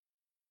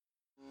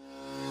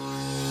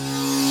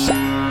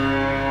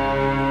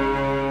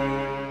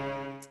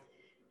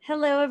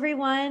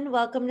everyone.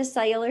 Welcome to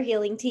Cellular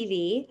Healing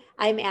TV.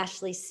 I'm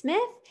Ashley Smith,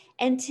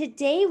 and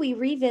today we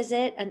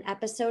revisit an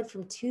episode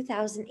from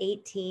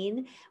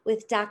 2018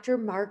 with Dr.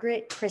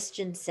 Margaret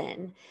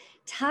Christensen.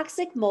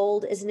 Toxic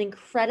mold is an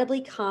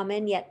incredibly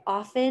common yet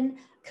often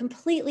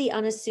completely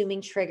unassuming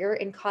trigger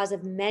and cause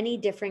of many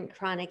different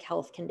chronic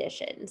health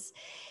conditions.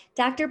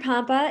 Dr.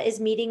 Pompa is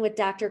meeting with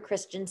Dr.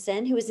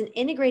 Christensen, who is an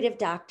integrative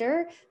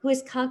doctor who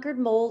has conquered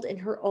mold in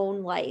her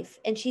own life,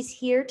 and she's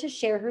here to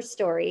share her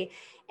story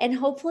and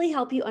hopefully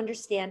help you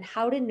understand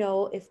how to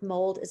know if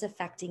mold is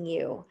affecting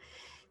you.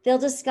 They'll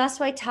discuss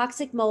why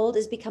toxic mold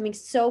is becoming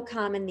so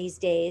common these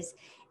days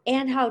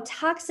and how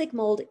toxic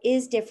mold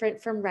is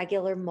different from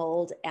regular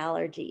mold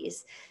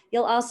allergies.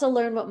 You'll also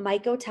learn what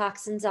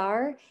mycotoxins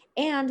are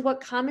and what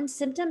common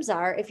symptoms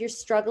are if you're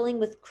struggling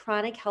with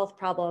chronic health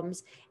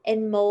problems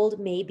and mold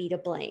may be to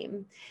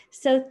blame.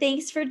 So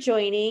thanks for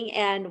joining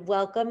and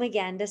welcome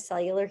again to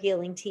Cellular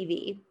Healing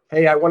TV.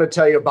 Hey, I want to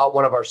tell you about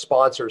one of our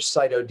sponsors,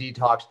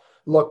 CytoDetox.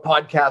 Look,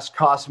 podcasts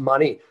cost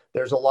money.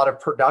 There's a lot of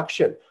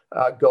production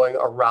going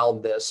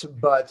around this,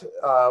 but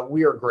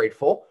we are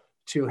grateful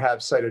to have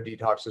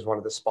CytoDetox as one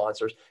of the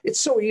sponsors.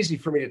 It's so easy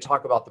for me to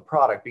talk about the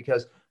product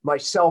because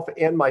myself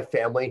and my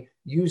family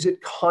use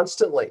it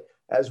constantly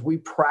as we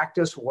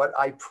practice what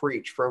I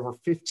preach. For over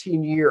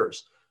 15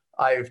 years,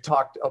 I've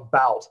talked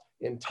about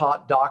and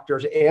taught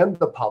doctors and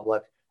the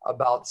public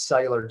about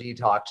cellular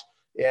detox.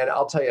 And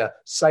I'll tell you,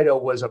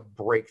 Cyto was a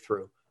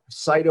breakthrough.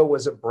 Cyto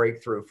was a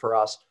breakthrough for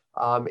us.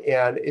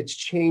 And it's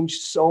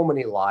changed so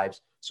many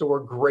lives. So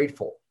we're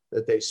grateful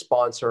that they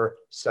sponsor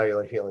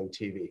Cellular Healing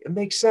TV. It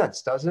makes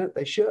sense, doesn't it?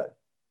 They should.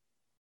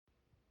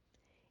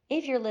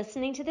 If you're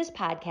listening to this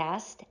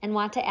podcast and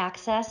want to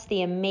access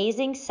the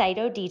amazing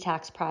Cyto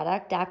Detox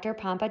product Dr.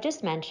 Pompa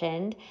just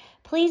mentioned,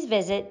 please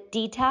visit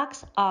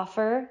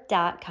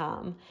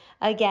detoxoffer.com.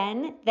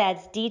 Again,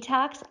 that's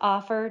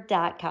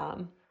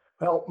detoxoffer.com.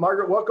 Well,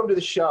 Margaret, welcome to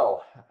the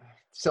show.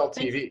 Cell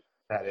TV,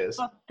 that is.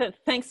 Well,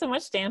 thanks so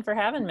much, Dan, for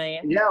having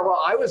me. Yeah,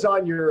 well, I was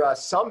on your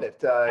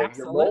summit.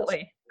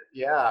 Absolutely.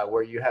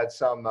 Where you had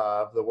some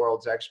of the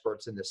world's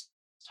experts in this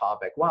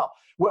topic. Wow,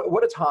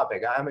 what a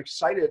topic. I'm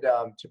excited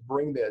to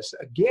bring this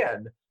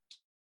again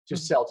to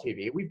Cell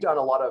TV. We've done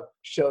a lot of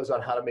shows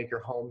on how to make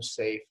your home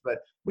safe, but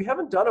we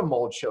haven't done a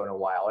mold show in a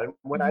while. And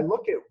when I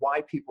look at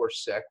why people are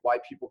sick, why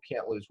people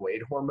can't lose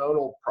weight,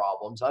 hormonal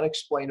problems,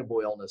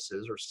 unexplainable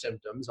illnesses or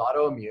symptoms,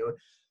 autoimmune,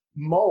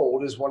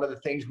 mold is one of the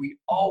things we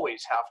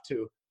always have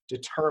to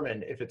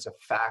determine if it's a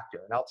factor.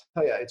 And I'll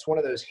tell you, it's one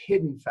of those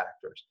hidden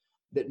factors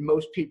that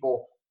most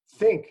people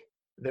think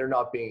they're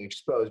not being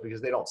exposed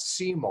because they don't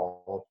see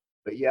mold,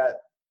 but yet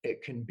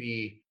it can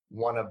be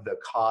one of the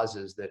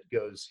causes that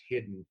goes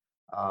hidden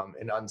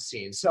and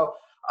unseen. So,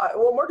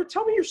 well, Margaret,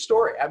 tell me your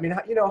story. I mean,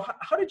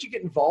 how did you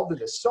get involved in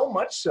this? So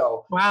much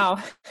so. Wow.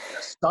 A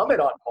summit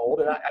on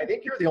mold, and I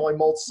think you're the only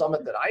mold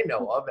summit that I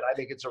know of, and I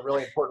think it's a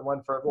really important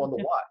one for everyone to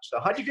watch. So,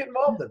 how'd you get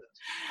involved in this?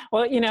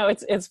 Well,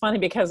 it's funny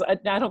because I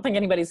don't think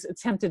anybody's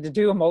attempted to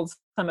do a mold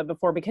summit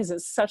before because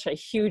it's such a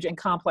huge and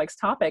complex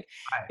topic.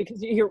 Right. Because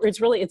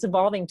it's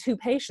involving two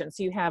patients.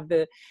 You have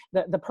the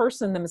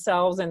person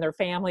themselves and their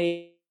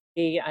family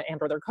and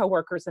or their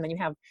coworkers, and then you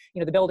have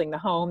the building, the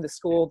home, the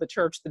school, the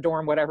church, the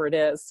dorm, whatever it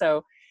is.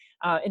 So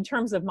in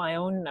terms of my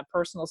own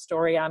personal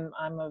story, I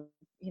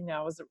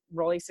was a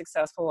really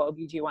successful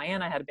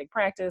OBGYN. I had a big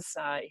practice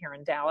here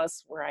in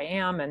Dallas where I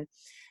am, and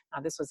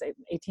this was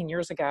 18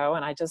 years ago,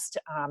 and I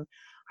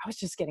was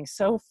just getting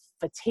so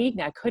fatigued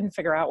and I couldn't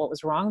figure out what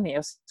was wrong with me. I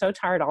was so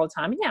tired all the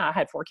time. And yeah, I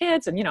had 4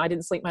 kids and, I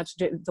didn't sleep much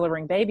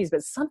delivering babies,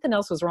 but something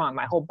else was wrong.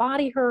 My whole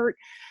body hurt.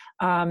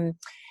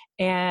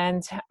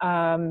 And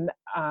I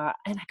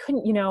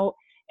couldn't,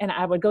 and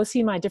I would go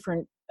see my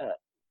different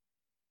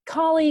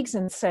colleagues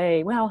and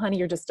say, well, honey,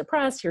 you're just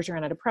depressed. Here's your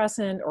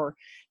antidepressant, or,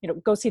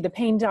 go see the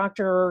pain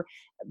doctor,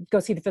 go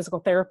see the physical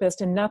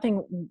therapist, and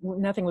nothing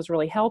was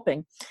really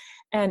helping.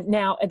 And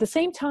now at the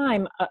same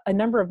time, a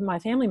number of my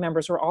family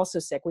members were also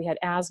sick. We had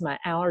asthma,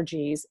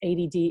 allergies,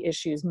 ADD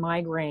issues,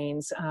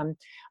 migraines,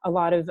 a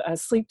lot of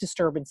sleep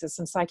disturbances,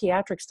 some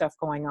psychiatric stuff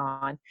going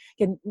on.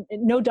 And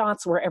no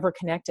dots were ever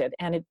connected.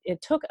 And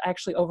it took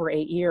actually over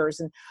 8 years.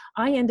 And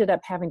I ended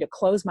up having to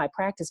close my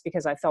practice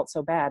because I felt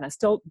so bad. And I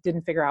still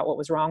didn't figure out what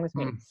was wrong with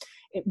me.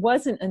 It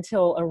wasn't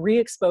until a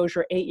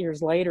re-exposure 8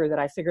 years later that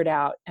I figured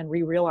out and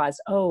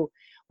realized, oh,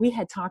 we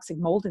had toxic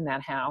mold in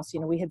that house.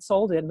 We had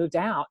sold it and moved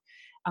out.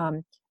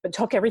 But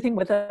took everything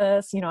with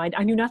us.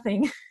 I knew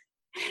nothing.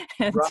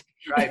 And,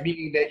 right.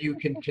 Meaning that you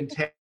can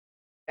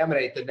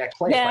contaminate the next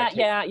place.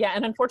 Yeah.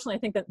 And unfortunately, I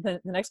think that the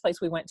next place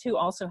we went to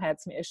also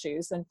had some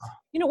issues. And,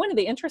 one of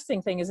the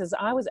interesting things is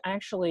I was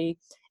actually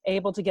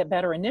able to get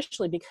better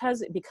initially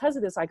because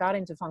of this. I got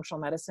into functional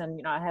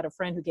medicine. I had a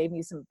friend who gave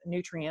me some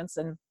nutrients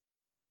and,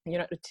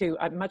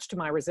 much to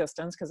my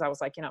resistance, because I was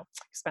like,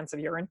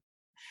 expensive urine.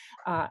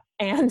 But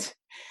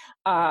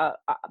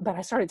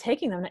I started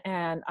taking them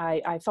and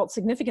I felt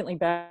significantly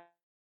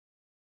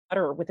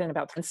better within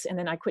about 10 and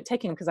then I quit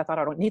taking them because I thought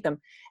I don't need them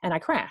and I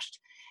crashed.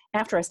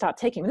 after I stopped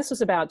taking, this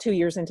was about 2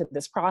 years into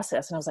this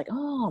process, and I was like,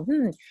 oh,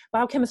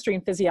 biochemistry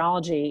and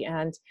physiology.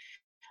 And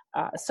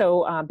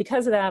so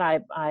because of that,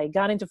 I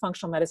got into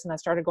functional medicine. I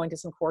started going to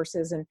some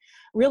courses, and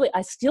really,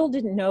 I still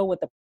didn't know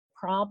what the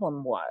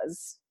problem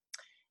was.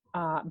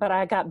 But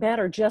I got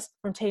better just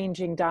from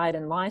changing diet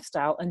and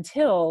lifestyle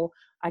until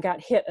I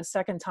got hit a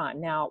second time.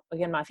 Now,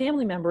 again, my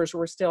family members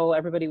were still,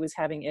 everybody was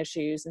having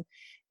issues.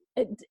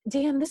 And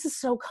Dan, this is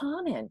so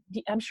common.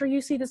 I'm sure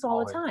you see this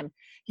all the time.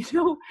 You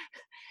know,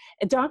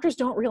 doctors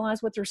don't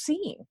realize what they're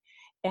seeing.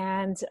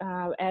 And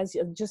as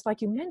just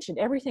like you mentioned,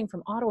 everything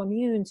from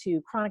autoimmune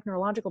to chronic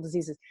neurological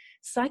diseases,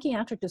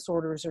 psychiatric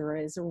disorders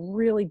is a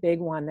really big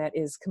one that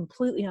is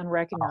completely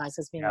unrecognized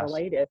as being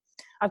related.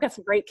 I've got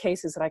some great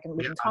cases that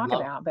we can talk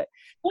about. But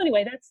well,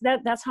 anyway,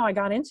 that's how I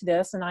got into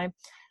this. And I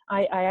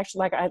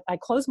actually, I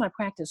closed my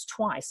practice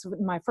twice.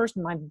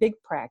 My big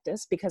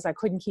practice, because I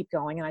couldn't keep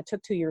going, and I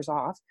took 2 years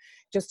off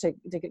just to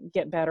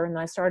get better. And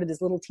I started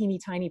this little teeny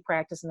tiny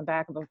practice in the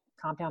back of a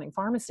compounding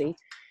pharmacy.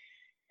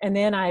 And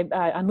then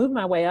I moved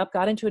my way up,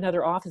 got into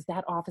another office.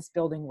 That office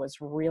building was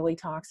really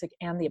toxic,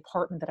 and the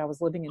apartment that I was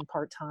living in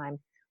part-time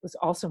was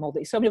also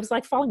moldy. So it was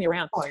like following me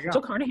around.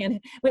 Jill Carnahan,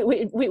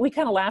 we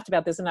kind of laughed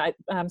about this, and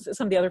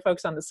some of the other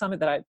folks on the summit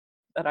that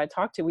I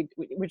talked to,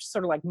 we're just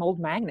sort of like mold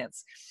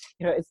magnets.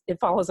 You know, it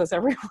follows us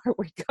everywhere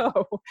we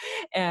go.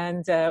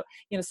 And,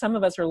 you know, some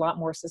of us are a lot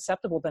more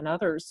susceptible than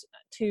others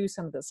to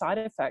some of the side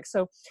effects.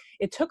 So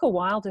it took a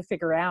while to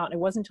figure out. It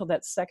wasn't until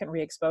that second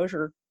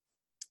re-exposure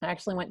I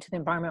actually went to the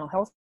Environmental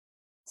Health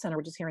Center,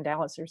 which is here in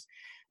Dallas. There's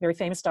a very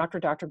famous doctor,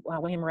 Dr.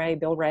 William Ray,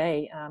 Bill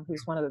Ray,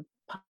 who's one of the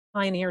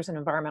pioneers in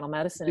environmental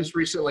medicine. He just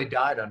recently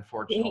died,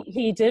 unfortunately.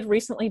 He did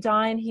recently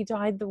die, and he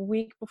died the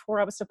week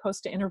before I was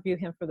supposed to interview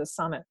him for the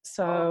summit.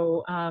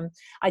 So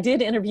I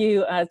did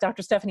interview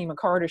Dr. Stephanie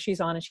McCarter.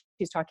 She's on, and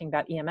she's talking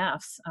about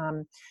EMFs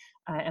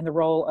and the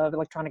role of the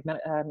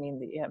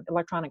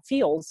electronic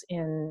fields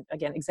in,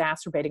 again,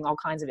 exacerbating all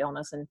kinds of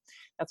illness. And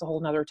that's a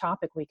whole nother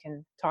topic we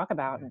can talk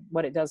about, and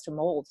what it does to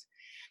molds.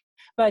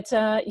 But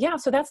so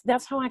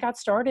that's how I got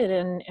started,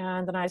 and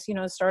then I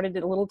started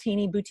a little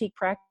teeny boutique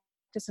practice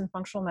in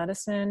functional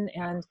medicine,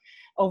 and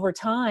over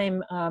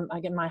time,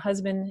 again, my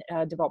husband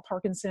developed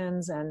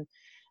Parkinson's, and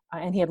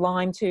he had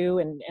Lyme too,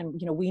 and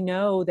you know, we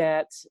know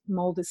that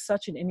mold is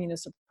such an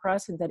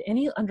immunosuppressant that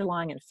any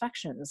underlying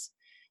infections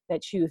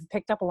that you've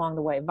picked up along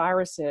the way,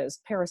 viruses,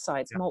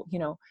 parasites, mold,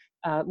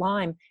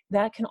 Lyme,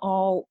 that can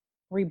all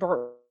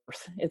rebirth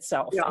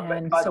itself. Yeah,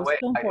 and by the way,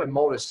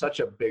 mold is such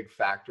a big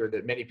factor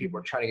that many people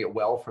are trying to get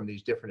well from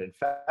these different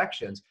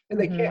infections, and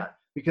they can't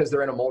because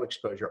they're in a mold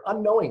exposure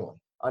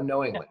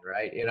unknowingly,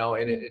 right? You know,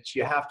 and it's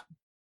you have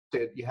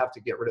to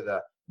get rid of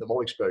the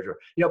mold exposure.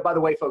 You know, by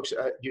the way, folks,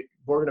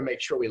 we're going to make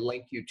sure we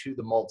link you to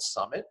the Mold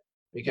Summit,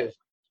 because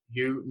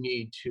you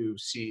need to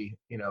see,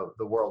 you know,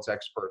 the world's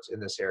experts in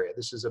this area.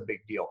 This is a big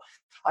deal.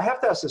 I have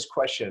to ask this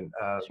question.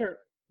 Sure.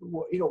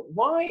 You know,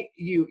 why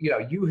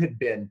you had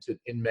been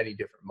in many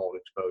different mold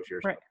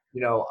exposures. Right.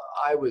 You know,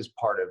 I was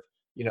part of,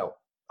 you know,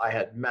 I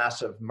had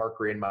massive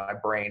mercury in my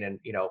brain, and,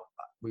 you know,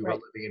 we were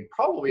living in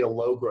probably a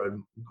low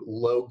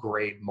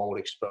grade mold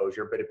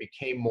exposure, but it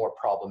became more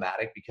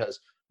problematic because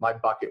my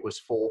bucket was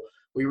full.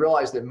 We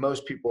realized that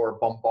most people are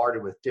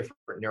bombarded with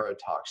different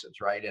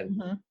neurotoxins, right? And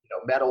you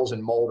know, metals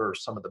and mold are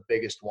some of the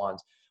biggest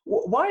ones.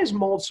 Why is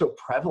mold so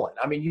prevalent?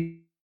 I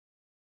mean,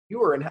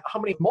 you are in how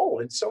many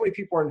mold, and so many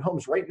people are in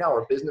homes right now,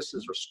 or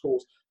businesses or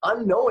schools,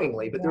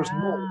 unknowingly, but there's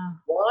mold.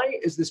 Why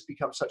has this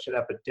become such an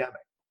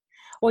epidemic?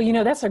 Well, you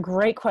know, that's a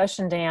great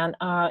question, Dan.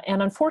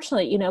 And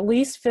unfortunately, you know, at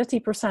least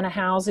 50% of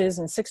houses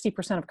and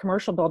 60% of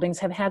commercial buildings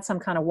have had some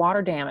kind of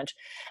water damage.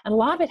 And a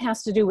lot of it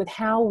has to do with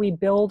how we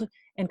build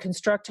and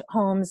construct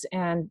homes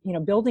and, you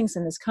know, buildings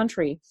in this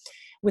country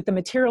with the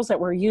materials that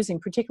we're using,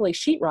 particularly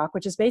sheetrock,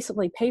 which is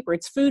basically paper.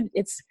 It's food.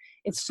 It's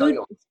food.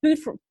 It's food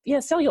for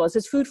cellulose.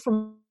 It's food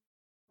from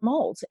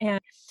molds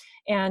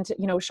and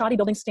you know, shoddy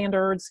building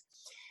standards.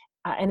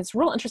 And it's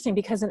real interesting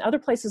because in other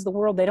places of the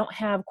world, they don't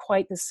have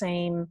quite the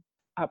same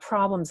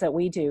problems that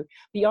we do.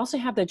 But you also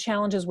have the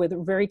challenges with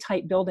very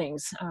tight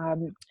buildings,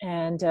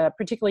 and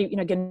particularly, you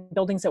know, again,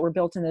 buildings that were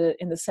built in the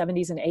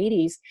 70s and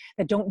 80s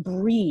that don't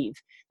breathe.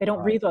 They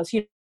don't breathe well. So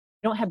you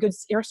don't have good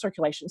air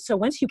circulation. So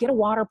once you get a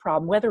water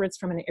problem, whether it's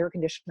from an air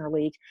conditioner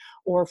leak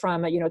or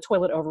from a,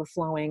 toilet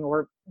overflowing,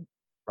 or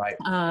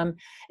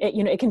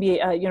it can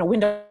be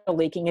window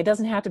leaking. It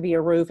doesn't have to be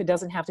a roof. It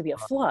doesn't have to be a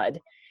flood.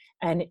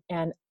 And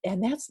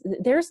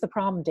there's the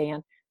problem,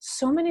 Dan.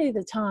 So much of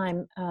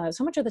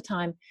the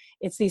time,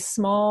 it's these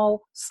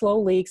small, slow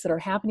leaks that are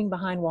happening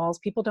behind walls.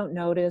 People don't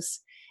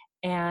notice,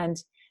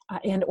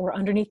 or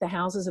underneath the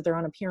houses if they're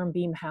on a pier and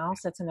beam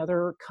house. That's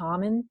another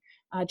common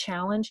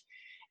challenge.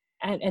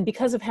 And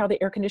because of how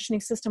the air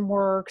conditioning system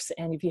works,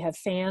 and if you have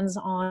fans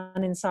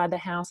on inside the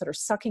house that are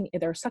sucking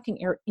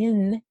air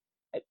in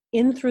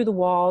through the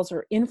walls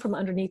or in from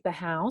underneath the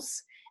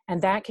house,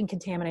 and that can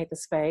contaminate the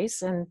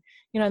space. And,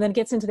 then it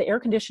gets into the air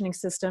conditioning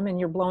system and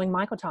you're blowing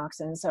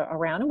mycotoxins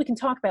around. And we can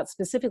talk about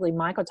specifically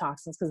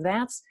mycotoxins because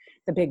that's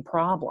the big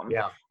problem,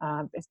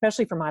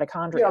 especially for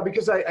mitochondria. Yeah,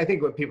 because I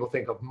think when people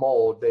think of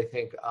mold, they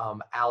think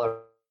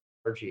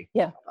allergy.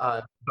 Yeah.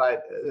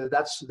 But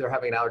they're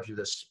having an allergy to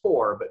the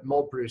spore, but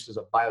mold produces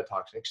a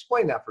biotoxin.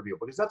 Explain that for people,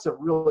 because that's a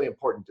really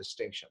important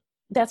distinction.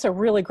 That's a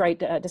really great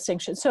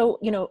distinction. So,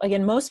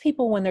 again, most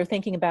people, when they're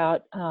thinking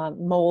about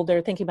mold,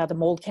 they're thinking about the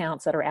mold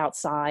counts that are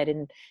outside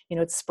and,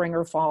 it's spring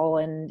or fall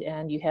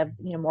and you have,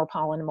 more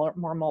pollen and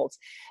more molds.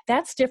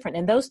 That's different.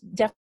 And those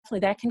definitely,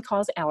 that can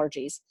cause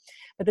allergies.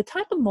 But the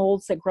type of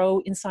molds that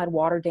grow inside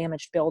water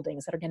damaged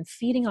buildings that are, again,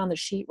 feeding on the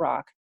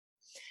sheetrock,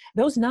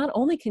 those not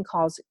only can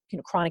cause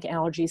chronic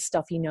allergies,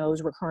 stuffy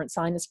nose, recurrent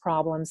sinus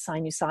problems,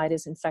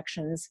 sinusitis,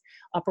 infections,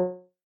 upper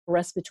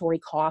respiratory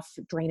cough,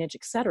 drainage,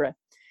 etc.,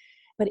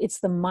 but it's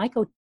the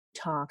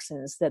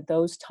mycotoxins that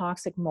those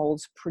toxic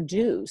molds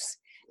produce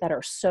that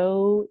are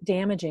so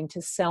damaging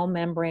to cell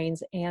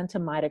membranes and to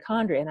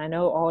mitochondria. And I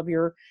know all of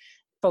your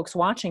folks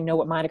watching know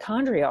what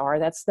mitochondria are.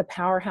 That's the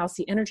powerhouse,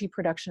 the energy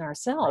production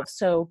ourselves. Right.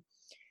 So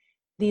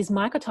these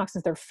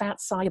mycotoxins, they're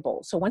fat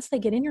soluble. So once they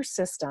get in your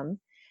system,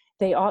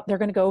 they're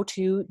going to go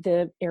to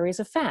the areas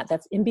of fat.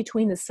 That's in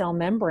between the cell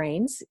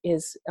membranes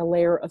is a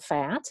layer of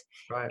fat.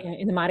 Right.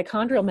 In the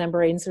mitochondrial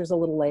membranes, there's a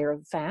little layer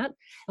of fat.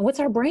 And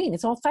what's our brain?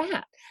 It's all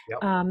fat.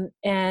 Yep.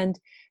 And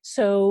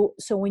so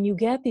when you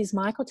get these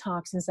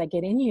mycotoxins that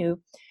get in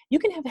you, you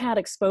can have had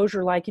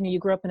exposure like, you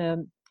grew up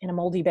in a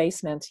moldy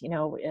basement,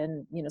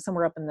 and,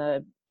 somewhere up in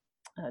the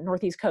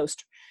Northeast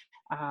coast.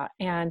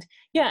 And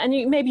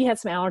you maybe had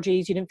some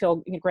allergies, you didn't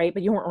feel great,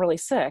 but you weren't really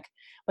sick.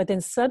 But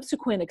then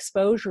subsequent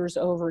exposures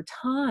over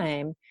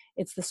time,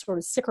 it's this sort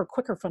of sicker,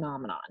 quicker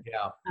phenomenon.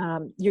 Yeah.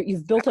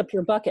 You've built up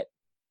your bucket.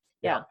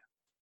 Yeah.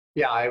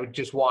 Yeah, I would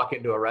just walk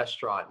into a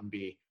restaurant and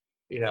be,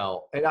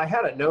 and I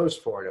had a nose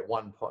for it at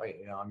one point,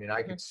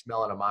 I could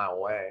smell it a mile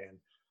away.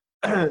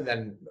 And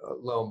then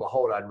lo and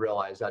behold, I'd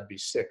realize I'd be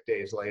sick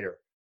days later.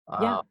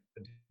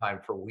 Time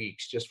for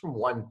weeks just from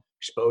one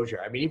exposure.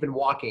 Even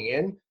walking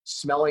in,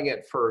 smelling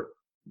it for,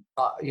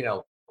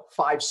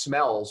 5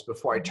 smells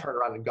before I turned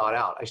around and got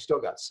out, I still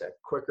got sick,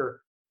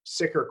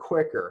 sicker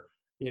quicker,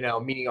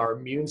 meaning our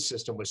immune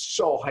system was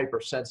so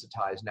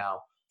hypersensitized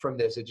now from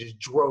this. It just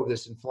drove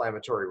this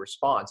inflammatory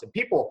response. And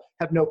people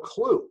have no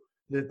clue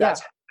that that's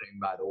happening,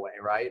 by the way,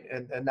 right?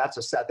 And that's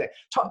a sad thing.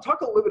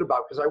 Talk a little bit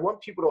about, because I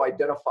want people to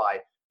identify,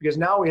 because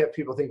now we have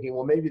people thinking,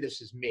 well, maybe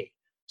this is me.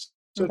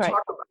 So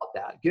talk about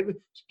that.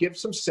 Give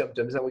some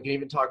symptoms, and we can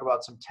even talk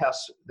about some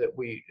tests that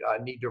we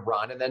need to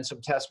run, and then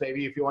some tests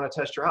maybe if you want to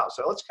test your house.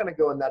 So let's kind of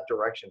go in that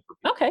direction for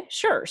people. Okay,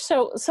 sure.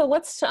 So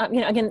let's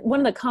again, one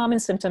of the common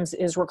symptoms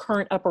is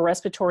recurrent upper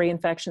respiratory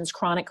infections,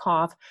 chronic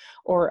cough,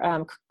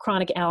 or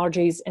chronic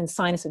allergies and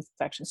sinus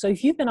infections. So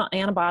if you've been on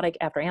antibiotic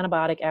after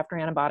antibiotic after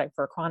antibiotic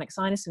for a chronic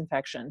sinus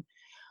infection,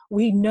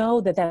 we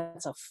know that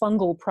that's a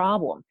fungal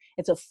problem.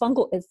 It's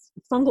fungal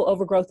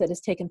overgrowth that has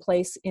taken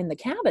place in the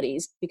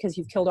cavities because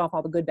you've killed off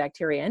all the good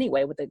bacteria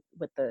anyway with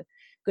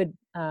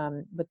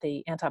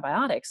the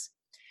antibiotics.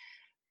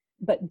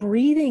 But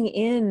breathing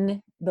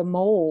in the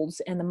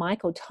molds and the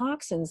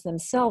mycotoxins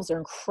themselves are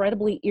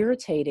incredibly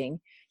irritating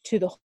to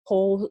the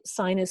whole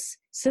sinus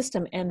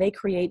system, and they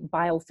create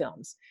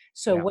biofilms.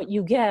 So what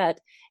you get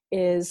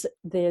is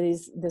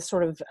this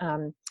sort of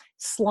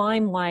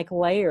slime-like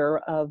layer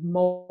of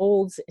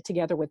molds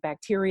together with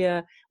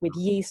bacteria, with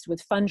yeast, with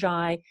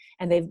fungi,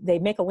 and they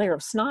make a layer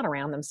of snot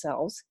around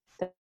themselves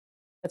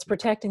that's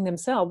protecting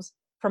themselves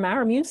from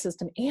our immune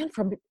system and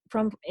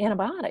from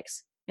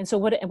antibiotics. And so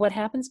what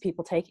happens?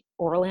 People take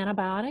oral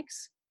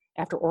antibiotics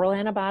after oral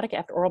antibiotic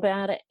after oral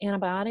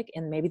antibiotic,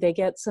 and maybe they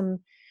get some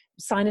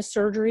sinus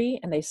surgery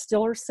and they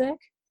still are sick.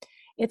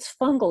 It's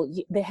fungal.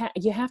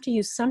 You have to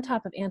use some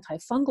type of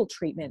antifungal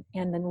treatment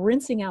and then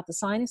rinsing out the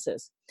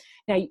sinuses.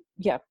 Now,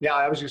 Yeah,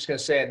 I was just going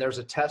to say, and there's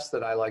a test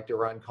that I like to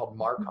run called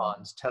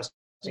Marcon's, testing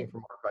for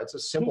Marcon. It's a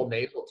simple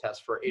nasal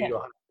test for $80 to $100.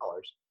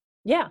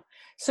 Yeah,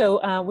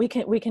 so we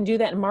can do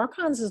that. And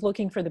Marcon's is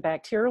looking for the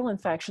bacterial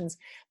infections,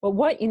 but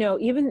what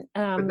even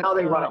but now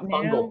they run a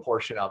fungal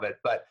portion of it.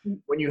 But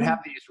when you have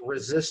these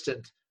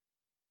resistant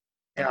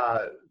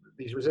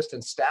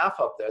staph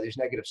up there, these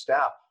negative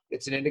staph,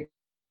 it's an indicator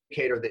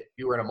that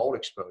you were in a mold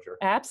exposure.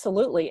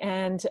 Absolutely.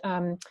 And,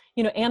 and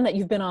that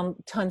you've been on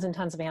tons and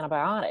tons of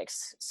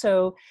antibiotics.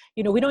 So,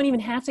 we don't even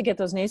have to get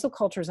those nasal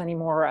cultures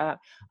anymore.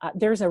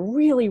 There's a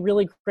really,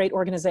 really great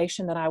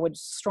organization that I would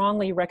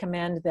strongly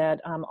recommend that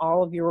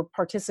all of your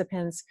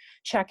participants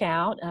check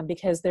out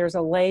because there's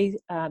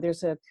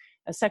there's a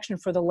section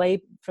for the lay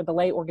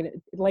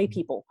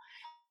people.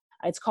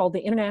 It's called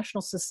the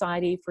International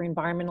Society for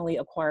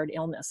Environmentally Acquired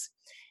Illness,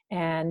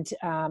 and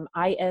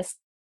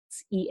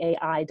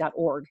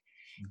ISEAI.org.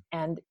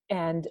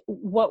 And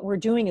what we're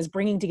doing is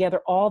bringing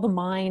together all the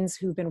minds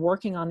who've been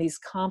working on these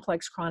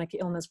complex chronic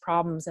illness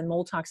problems and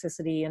mold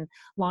toxicity and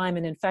Lyme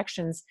and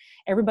infections,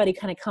 everybody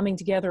kind of coming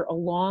together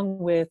along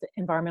with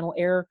environmental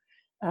air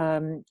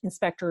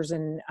inspectors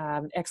and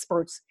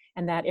experts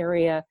in that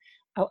area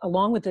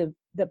along with the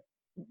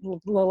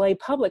lay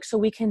public, so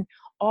we can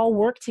all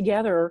work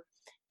together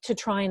to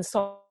try and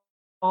solve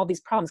all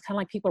these problems, kind of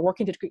like people are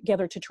working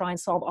together to try and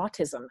solve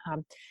autism,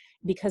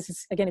 because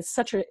it's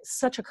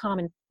such a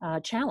common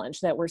challenge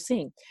that we're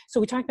seeing. So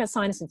we talked about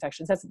sinus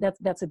infections.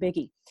 That's a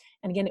biggie.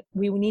 And again,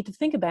 we need to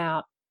think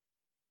about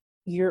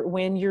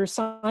when your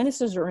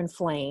sinuses are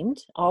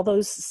inflamed, all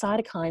those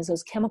cytokines,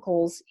 those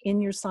chemicals in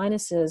your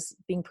sinuses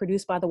being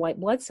produced by the white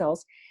blood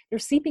cells, they're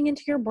seeping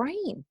into your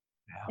brain.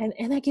 Yeah.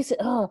 And that gives it,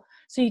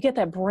 so you get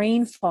that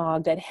brain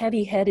fog, that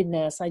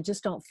heavy-headedness. I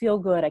just don't feel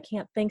good. I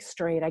can't think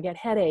straight. I get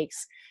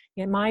headaches,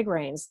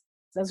 migraines.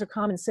 Those are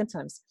common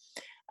symptoms.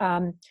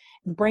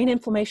 Brain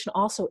inflammation,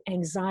 also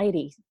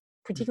anxiety,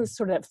 particularly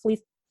sort of that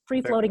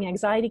free-floating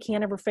anxiety,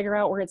 can't ever figure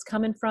out where it's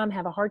coming from,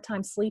 have a hard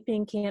time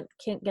sleeping, can't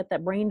get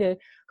that brain to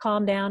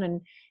calm down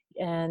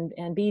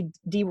and be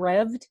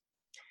derevved.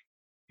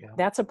 Yeah.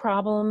 That's a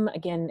problem.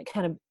 Again,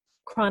 kind of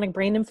chronic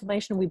brain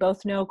inflammation, we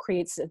both know,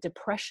 creates a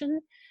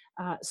depression.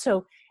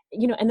 So,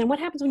 and then what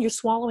happens when you're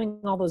swallowing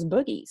all those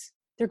boogies?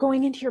 They're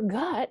going into your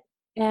gut,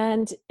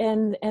 and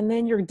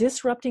then you're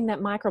disrupting that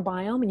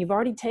microbiome, and you've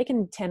already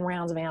taken 10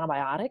 rounds of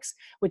antibiotics,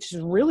 which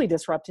has really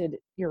disrupted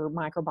your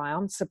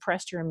microbiome,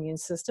 suppressed your immune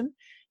system.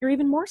 You're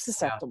even more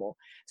susceptible.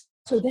 Yeah.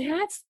 So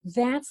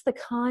that's the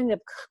kind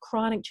of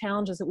chronic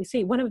challenges that we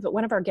see. One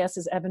of our guests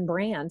is Evan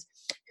Brand,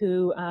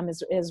 who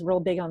is real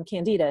big on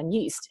candida and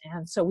yeast.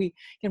 And so we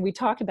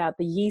talked about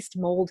the yeast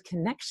mold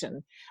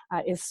connection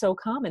is so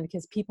common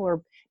because people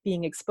are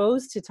being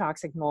exposed to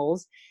toxic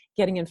molds,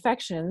 getting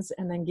infections,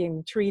 and then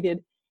getting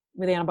treated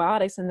with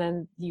antibiotics, and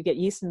then you get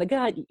yeast in the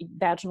gut,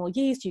 vaginal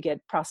yeast, you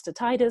get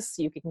prostatitis,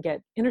 you can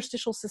get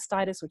interstitial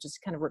cystitis, which is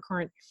kind of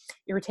recurrent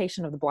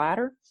irritation of the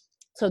bladder.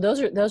 So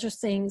those are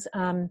things.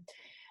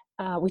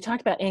 We talked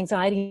about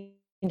anxiety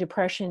and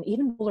depression,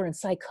 even bipolar and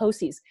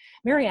psychoses.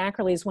 Mary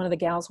Ackerley is one of the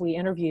gals we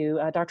interview,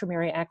 Dr.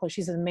 Mary Ackerley.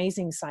 She's an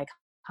amazing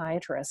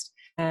psychiatrist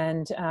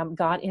and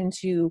got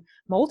into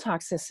mold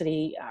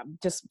toxicity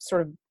just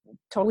sort of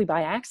totally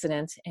by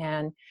accident.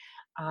 And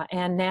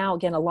now,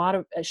 again,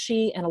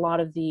 she and a lot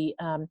of the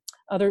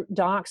other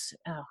docs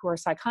who are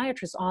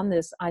psychiatrists on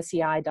this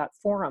ICI.org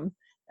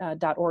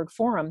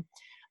forum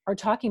are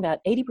talking about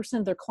 80%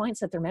 of their clients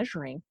that they're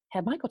measuring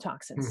have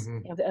mycotoxins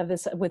of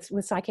this with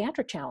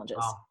psychiatric challenges.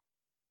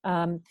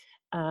 Wow.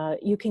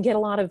 You can get a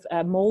lot of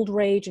mold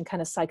rage and kind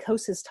of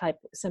psychosis type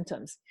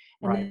symptoms.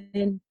 And right.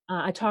 Then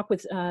I talked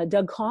with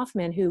Doug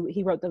Kaufman,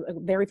 he wrote a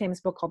very famous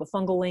book called The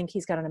Fungal Link.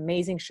 He's got an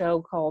amazing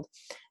show called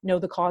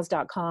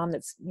KnowTheCause.com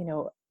that's,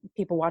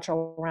 people watch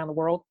all around the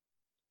world.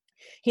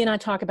 He and I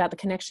talk about the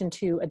connection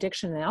to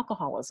addiction and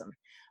alcoholism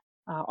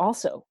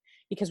also.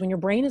 Because when your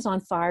brain is on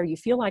fire, you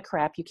feel like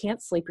crap, you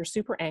can't sleep, you're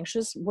super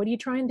anxious, what do you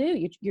try and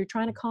do? You're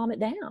trying to calm it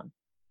down.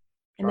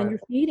 And then you're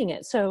feeding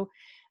it. So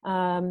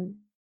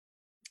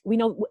we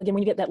know then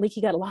when you get that leaky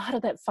gut, a lot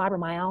of that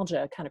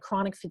fibromyalgia, kind of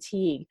chronic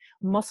fatigue,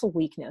 muscle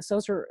weakness,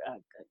 those are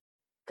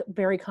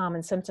very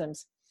common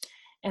symptoms.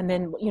 And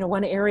then,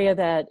 one area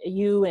that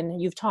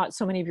you've taught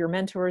so many of your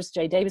mentors,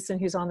 Jay Davidson,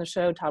 who's on the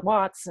show, Todd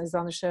Watts is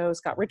on the show,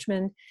 Scott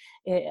Richmond,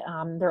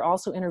 they're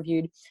also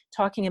interviewed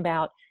talking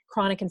about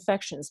chronic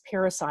infections,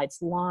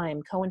 parasites,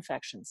 Lyme,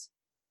 co-infections.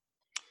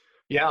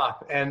 Yeah.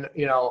 And,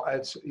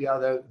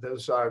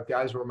 those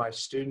guys were my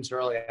students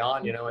early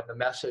on, and the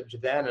message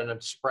then, and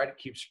it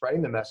keeps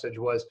spreading the message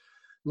was,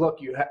 look,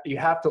 you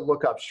have to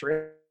look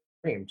upstream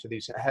to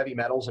these heavy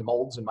metals and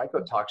molds and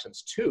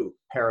mycotoxins, to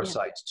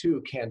parasites,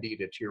 to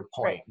candida, to your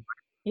point. Right.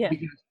 Yeah.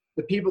 Because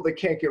the people that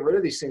can't get rid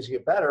of these things to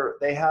get better,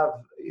 they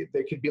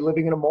could be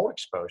living in a mold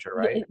exposure,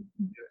 right?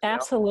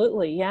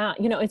 Absolutely. Yeah.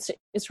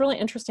 It's really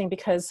interesting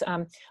because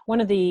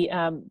one of the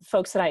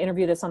folks that I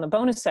interviewed that's on the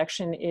bonus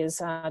section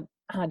is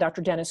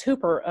Dr. Dennis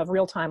Hooper of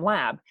Real Time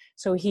Lab.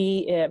 So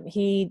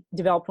he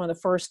developed one of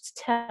the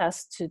first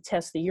tests to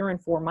test the urine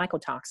for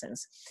mycotoxins.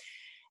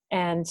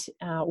 And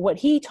what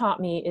he taught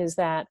me is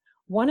that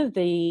one of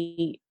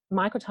the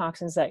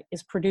mycotoxins that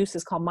is produced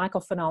is called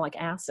mycophenolic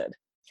acid.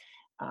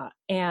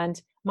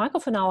 And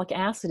mycophenolic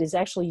acid is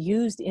actually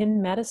used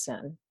in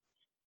medicine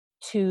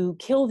to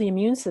kill the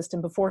immune system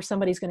before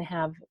somebody's going to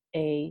have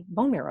a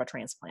bone marrow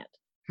transplant.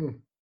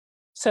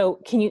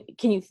 So can you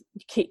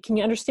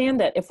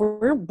understand that if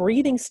we're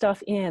breathing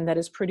stuff in that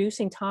is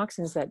producing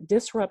toxins that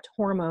disrupt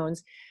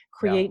hormones,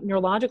 create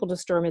neurological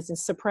disturbance, and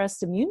suppress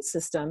the immune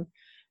system,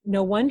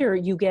 no wonder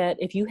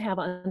if you have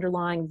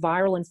underlying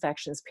viral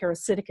infections,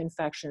 parasitic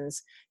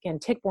infections, again,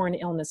 tick-borne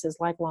illnesses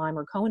like Lyme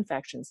or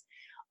co-infections,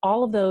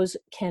 all of those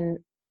can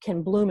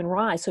bloom and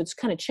rise. So it's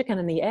kind of chicken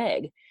and the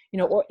egg,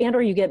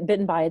 or you get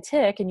bitten by a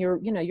tick and you're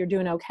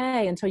doing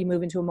okay until you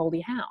move into a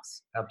moldy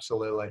house.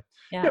 Absolutely.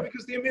 Yeah,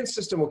 because the immune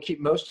system will keep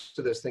most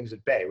of those things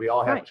at bay. We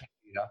all have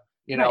candida,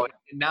 and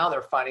now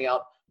they're finding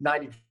out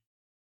 90%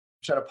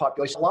 of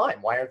population Lyme.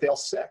 Why aren't they all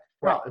sick?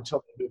 Well,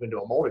 until they move into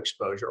a mold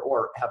exposure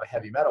or have a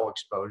heavy metal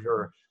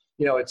exposure,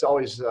 it's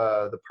always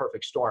the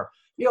perfect storm.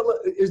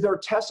 Is there a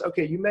test?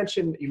 Okay, you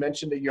mentioned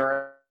a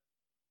urine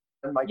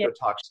Yeah.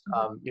 mycotox,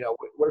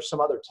 what are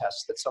some other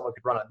tests that someone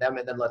could run on them?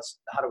 And then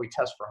how do we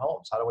test for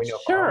homes? How do we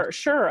know?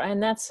 Sure.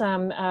 And that's,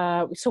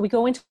 so we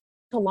go into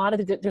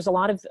there's a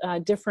lot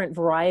of different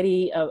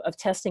variety of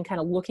testing, kind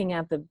of looking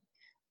at the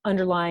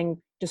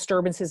underlying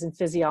disturbances in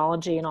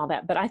physiology and all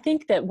that. But I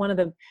think that one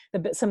of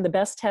some of the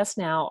best tests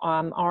now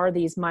are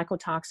these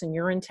mycotoxin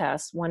urine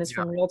tests. One is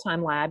from Real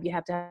Time Lab. You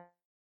have to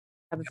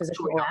have a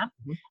physician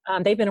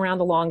lab. They've been around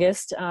the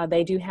longest.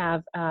 They do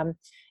have an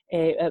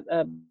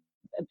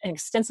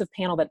extensive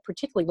panel that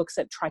particularly looks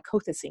at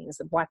trichothecenes,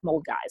 the black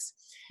mold guys.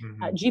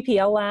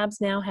 GPL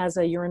Labs now has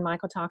a urine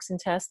mycotoxin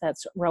test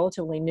that's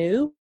relatively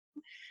new.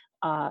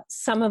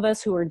 Some of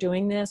us who are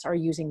doing this are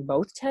using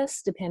both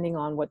tests depending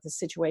on what the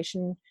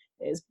situation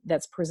is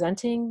that's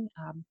presenting.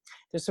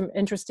 There's some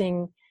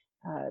interesting,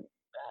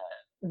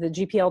 the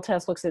GPL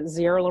test looks at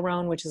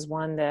zearalenone, which is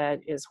one that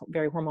is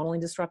very hormonally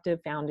disruptive,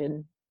 found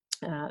in,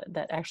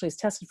 that actually is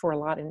tested for a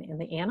lot in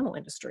the animal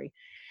industry.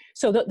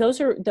 So those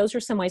are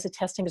some ways of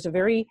testing. There's a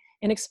very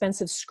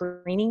inexpensive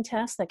screening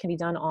test that can be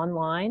done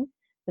online,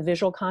 the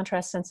visual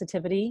contrast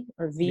sensitivity,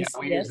 or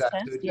VCS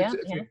test.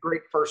 It's a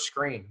great first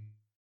screen.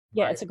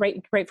 Yeah, right. It's a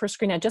great first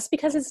screen. Now, just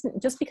because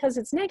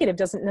it's negative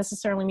doesn't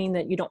necessarily mean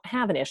that you don't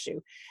have an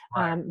issue.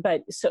 Right.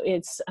 But so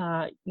it's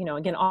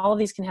again, all of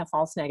these can have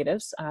false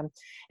negatives.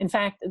 In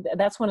fact,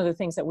 that's one of the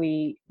things that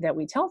we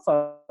tell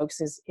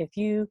folks is if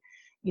you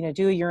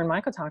do a urine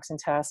mycotoxin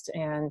test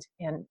and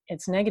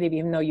it's negative,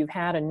 even though you've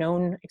had a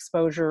known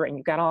exposure and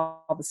you've got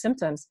all the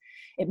symptoms,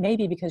 it may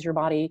be because your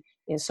body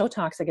is so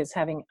toxic it's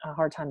having a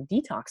hard time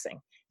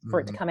detoxing for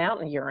it to come out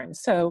in the urine.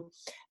 So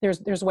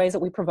there's ways that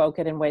we provoke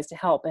it and ways to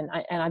help. And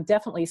I've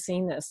definitely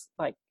seen this,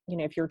 like,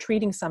 if you're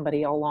treating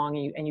somebody all along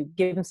and you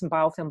give them some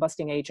biofilm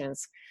busting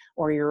agents,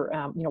 or you're,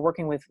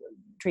 working with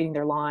treating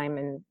their Lyme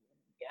and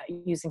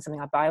using something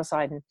like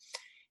Biocide, and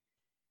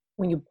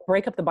when you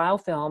break up the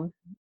biofilm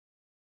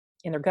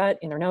in their gut,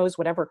 in their nose,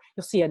 whatever,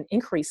 you'll see an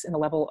increase in the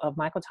level of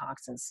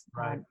mycotoxins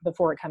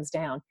before it comes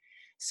down.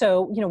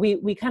 So,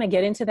 we kind of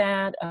get into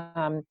that.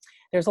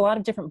 There's a lot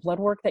of different blood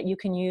work that you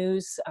can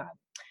use.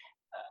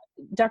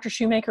 Dr.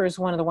 Shoemaker is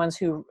one of the ones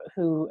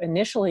who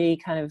initially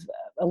kind of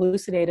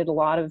elucidated a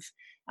lot of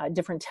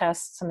different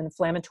tests, some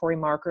inflammatory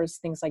markers,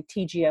 things like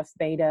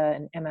TGF-beta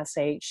and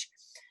MSH.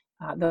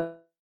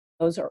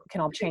 Those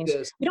can all change.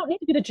 We don't need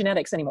to do the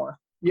genetics anymore.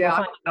 Yeah,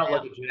 I don't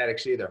look at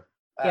genetics either.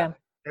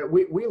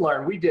 We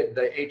learned, we did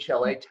the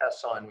HLA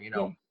tests on,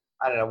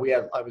 I don't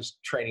know, I was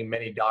training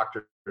many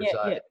doctors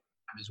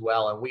as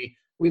well. And we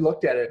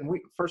looked at it, and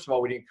first of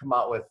all, we didn't come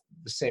out with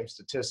the same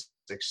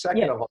statistics.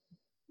 Second of all,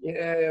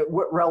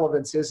 what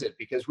relevance is it?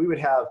 Because we would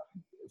have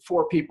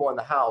 4 people in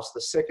the house.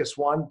 The sickest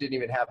one didn't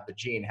even have the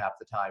gene half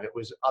the time. It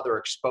was other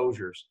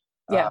exposures,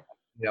 where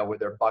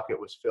their bucket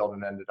was filled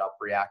and ended up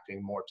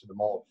reacting more to the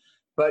mold.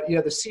 But, the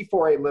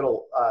C4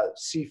 little a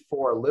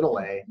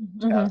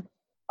test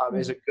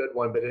is a good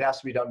one, but it has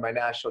to be done by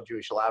National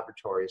Jewish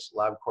Laboratories.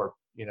 LabCorp,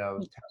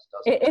 test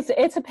doesn't.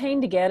 It's a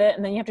pain to get it,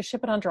 and then you have to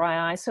ship it on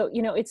dry ice. So,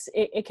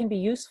 it can be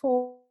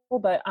useful,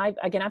 but I've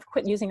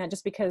quit using that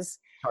just because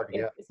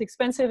it's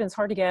expensive and it's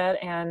hard to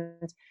get.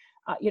 And,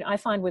 I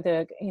find with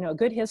a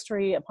good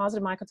history, a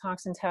positive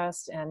mycotoxin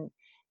test, and,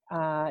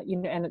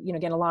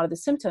 again, a lot of the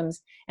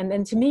symptoms. And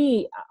then to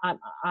me,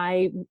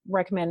 I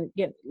recommend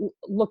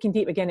looking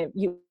deep again.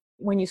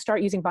 When you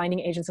start using binding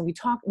agents, and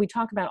we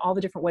talk about all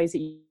the different ways that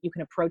you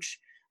can approach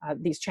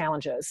these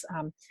challenges.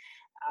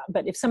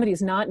 But if somebody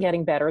is not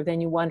getting better, then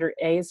you wonder,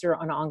 A, is there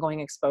an ongoing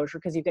exposure?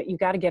 Because you've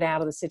got to get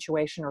out of the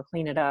situation or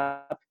clean it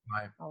up,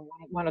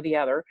 one or the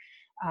other.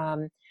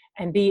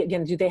 And B,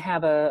 again, do they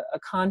have a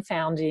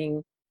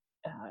confounding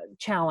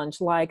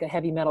challenge like a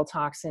heavy metal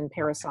toxin,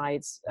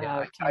 parasites,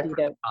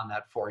 candida? On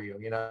that for you,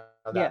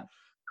 that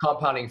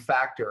compounding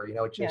factor,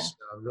 it just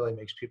really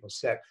makes people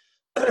sick.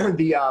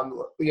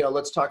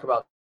 Let's talk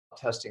about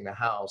testing the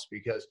house,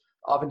 because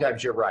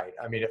oftentimes you're right.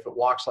 I mean, if it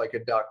walks like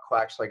a duck,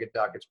 quacks like a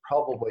duck, it's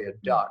probably a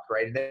duck,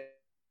 right? And then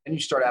you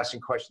start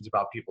asking questions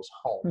about people's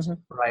homes,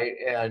 right?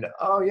 And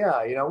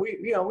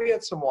we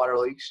had some water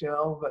leaks,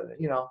 but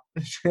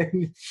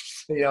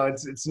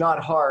it's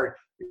not hard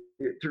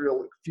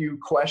through a few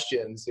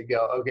questions to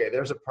go, okay,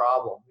 there's a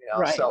problem,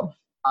 Right. So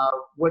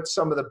what's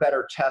some of the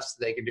better tests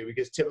they can do?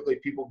 Because typically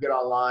people get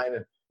online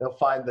and they'll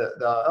find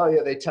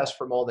they test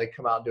for mold, they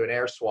come out and do an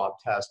air swab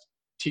test.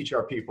 Teach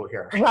our people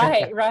here.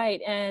 Right.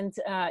 And,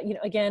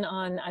 again,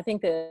 on, I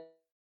think the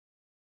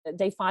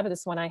day 5 of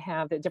this one, I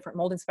have the different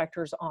mold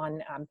inspectors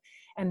on,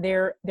 and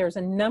there's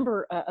a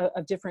number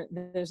of different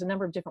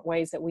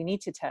ways that we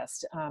need to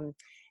test.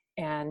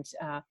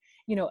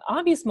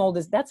 Obvious mold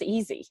that's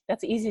easy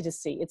to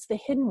see. It's the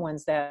hidden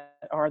ones that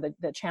are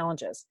the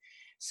challenges.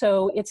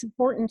 So it's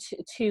important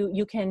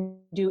you can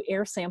do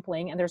air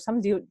sampling, and there's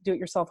some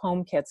do-it-yourself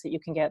home kits that you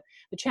can get.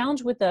 The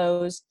challenge with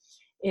those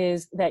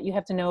is that you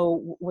have to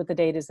know what the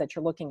data is that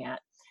you're looking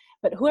at.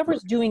 But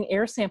whoever's doing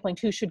air sampling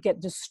too should get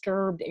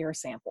disturbed air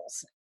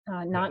samples,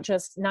 not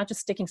just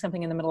sticking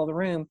something in the middle of the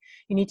room.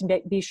 You need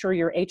to be sure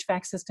your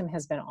HVAC system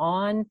has been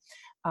on.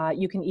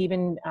 You can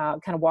even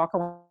kind of walk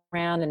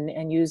around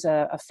and use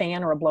a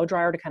fan or a blow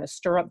dryer to kind of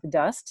stir up the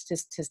dust,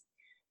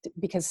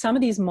 because some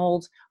of these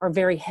molds are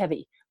very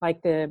heavy,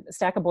 like the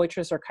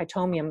Stachybotrys or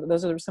Chytomium.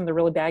 Those are some of the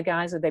really bad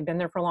guys that they've been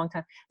there for a long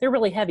time. They're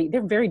really heavy.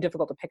 They're very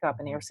difficult to pick up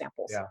in air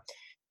samples. Yeah.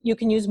 You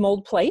can use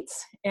mold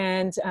plates,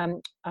 and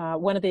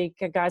one of the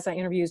guys I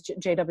interviewed is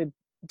JW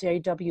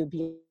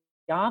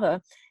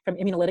Biava from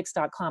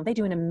immunolytics.com. They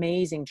do an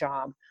amazing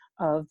job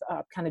of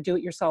kind of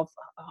do-it-yourself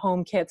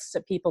home kits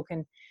that people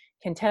can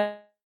test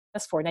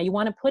for. Now, you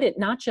want to put it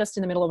not just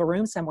in the middle of a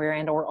room somewhere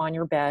and or on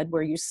your bed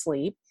where you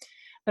sleep,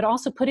 but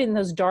also put it in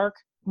those dark,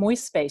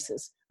 moist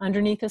spaces,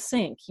 underneath a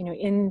sink,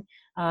 in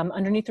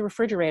underneath the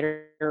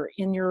refrigerator,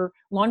 in your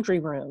laundry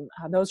room.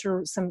 Those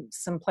are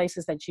some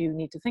places that you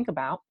need to think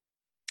about.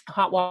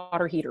 Hot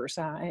water heaters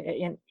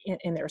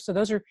in there. So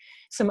those are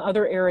some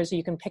other areas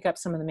you can pick up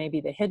some of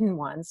maybe the hidden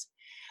ones.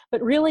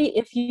 But really,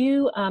 if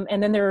you,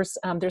 and then there's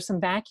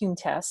some vacuum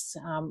tests.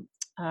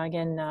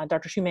 Again,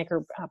 Dr.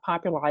 Shoemaker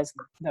popularized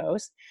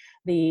those.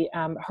 The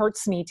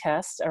Hertz-Me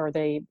test, or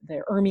the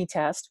ERMI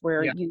test,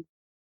 where you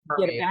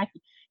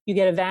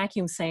get a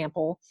vacuum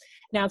sample.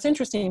 Now, it's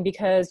interesting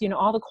because,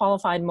 all the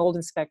qualified mold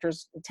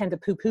inspectors tend to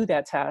poo-poo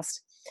that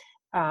test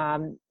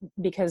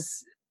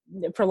because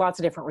for lots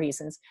of different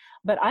reasons.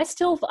 But I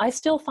still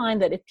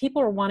find that if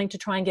people are wanting to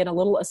try and get a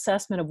little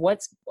assessment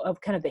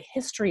of kind of the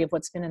history of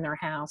what's been in their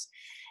house,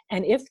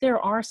 and if there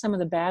are some of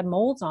the bad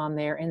molds on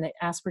there in the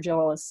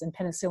Aspergillus and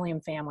Penicillium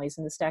families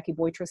and the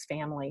Stachybotrys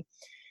family,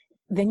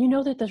 then you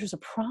know that there's a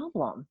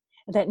problem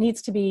that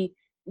needs to be,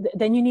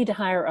 then you need to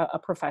hire a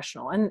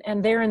professional. And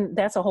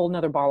that's a whole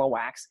nother ball of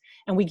wax.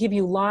 And we give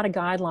you a lot of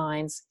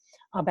guidelines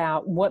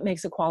about what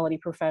makes a quality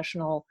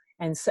professional.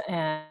 And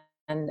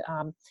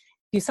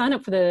you sign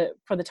up for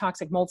the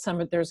Toxic Mold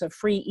Summit, there's a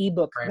free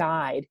ebook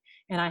guide.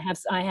 And I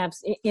have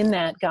in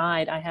that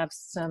guide, I have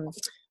some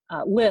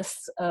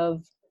lists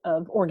of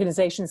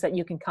organizations that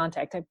you can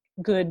contact,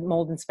 good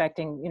mold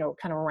inspecting,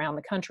 kind of around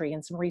the country,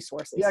 and some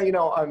resources. Yeah,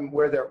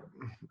 where they're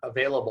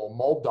available,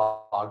 mold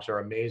dogs are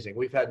amazing.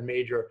 We've had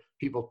major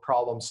people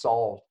problems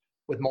solved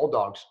with mold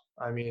dogs.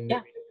 I mean,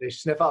 they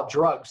sniff out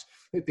drugs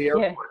at the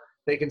airport. Yeah.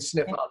 They can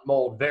sniff out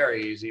mold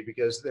very easy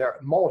because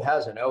mold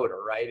has an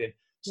odor, right? And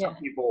some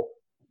people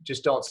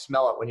just don't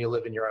smell it when you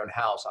live in your own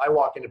house. I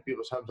walk into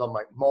people's homes, I'm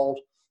like, mold.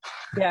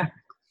 Yeah.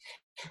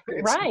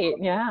 Right.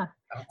 Yeah.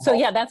 So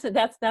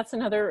that's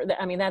another,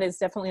 that is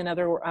definitely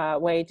another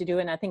way to do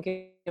it. And I think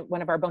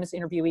one of our bonus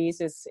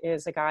interviewees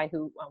is a guy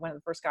one of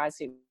the first guys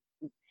who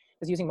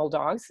was using mold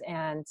dogs.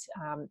 And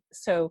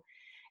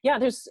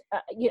there's,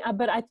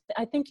 but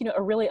I think,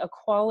 a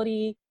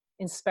quality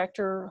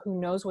inspector who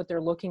knows what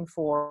they're looking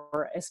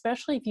for,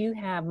 especially if you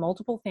have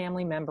multiple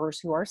family members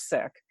who are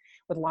sick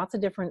with lots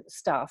of different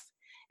stuff,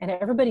 and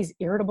everybody's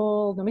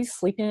irritable, nobody's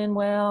sleeping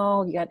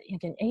well, you got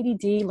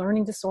ADD,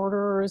 learning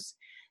disorders,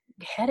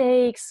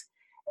 headaches.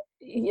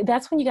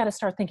 That's when you got to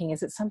start thinking,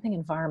 is it something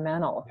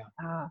environmental?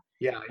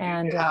 You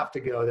have to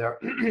go there.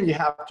 You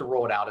have to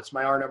roll it out. It's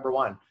my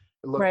R#1.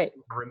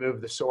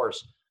 Remove the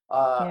source.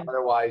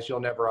 Otherwise, you'll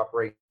never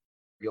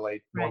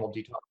upregulate normal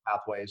detox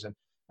pathways, and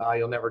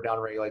you'll never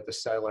downregulate the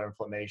cellular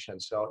inflammation.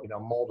 So,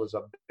 mold is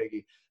a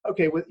biggie.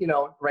 Okay,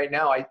 right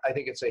now, I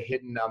think it's a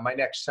hidden, my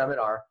next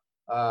seminar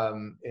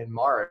in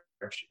March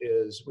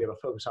we have a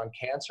focus on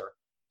cancer.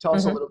 Tell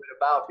us a little bit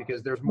about,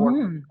 because there's more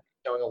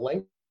showing a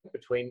link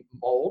between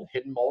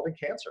hidden mold and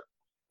cancer.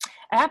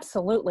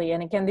 Absolutely.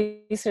 And again,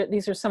 these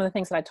are some of the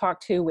things that I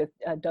talked to with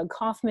Doug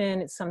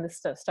Kaufman. It's some of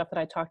the stuff that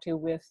I talked to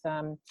with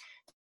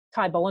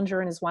Ty Bollinger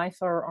and his wife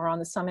are on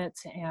the summit,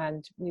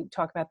 and we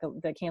talk about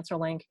the cancer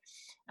link.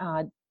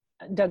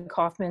 Doug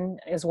Kaufman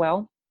as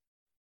well,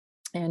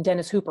 and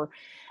Dennis Hooper.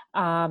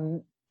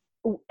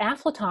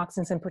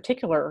 Aflatoxins in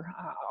particular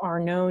are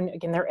known,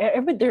 again, they're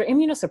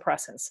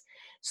immunosuppressants.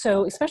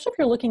 So especially if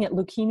you're looking at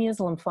leukemias,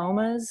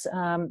 lymphomas,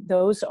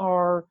 those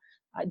are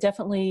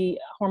definitely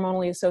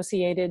hormonally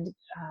associated,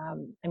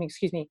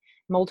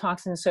 mold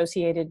toxin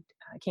associated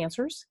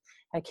cancers,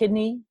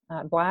 kidney,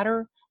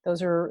 bladder,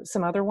 those are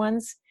some other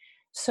ones.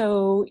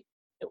 So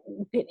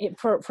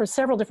for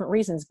several different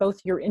reasons, both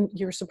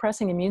you're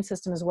suppressing the immune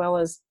system as well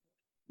as,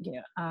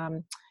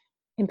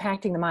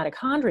 impacting the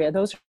mitochondria.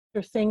 Those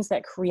are things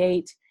that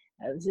create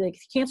like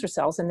cancer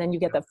cells, and then you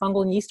get that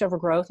fungal and yeast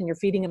overgrowth, and you're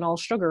feeding it all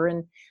sugar,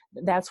 and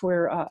that's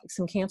where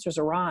some cancers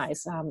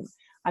arise.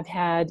 I've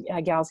had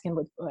gals again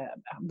with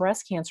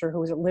breast cancer who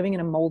was living in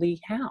a moldy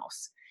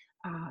house,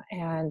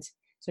 and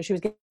so she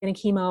was getting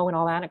chemo and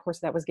all that, and of course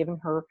that was giving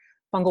her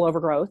fungal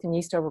overgrowth and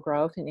yeast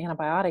overgrowth and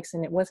antibiotics,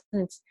 and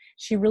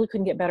she really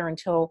couldn't get better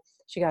until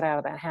she got out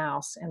of that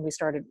house, and we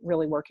started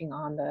really working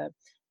on the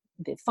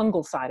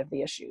fungal side of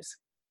the issues.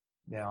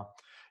 Yeah.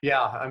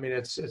 I mean,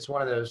 it's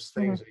one of those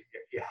things that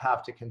you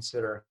have to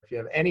consider. If you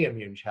have any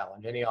immune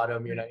challenge, any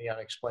autoimmune, any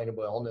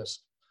unexplainable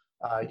illness,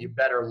 you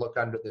better look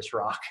under this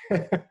rock,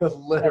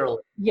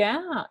 literally.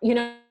 Yeah.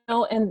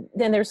 And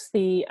then there's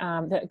the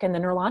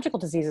neurological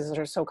diseases that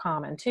are so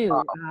common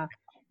too.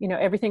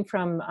 Everything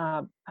from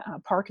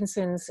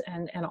Parkinson's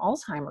and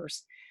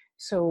Alzheimer's.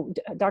 So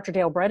Dr.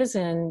 Dale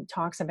Bredesen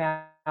talks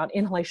about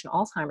inhalation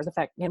Alzheimer's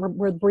effect, and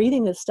we're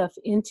breathing this stuff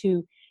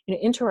into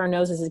our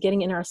noses, is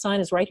getting in our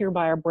sinus right here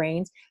by our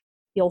brains.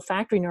 The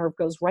olfactory nerve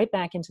goes right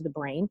back into the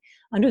brain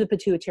under the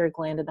pituitary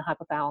gland and the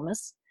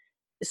hypothalamus.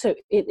 So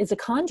it is a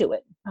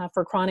conduit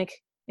for chronic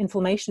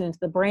inflammation into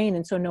the brain.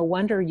 And so no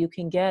wonder you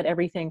can get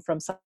everything from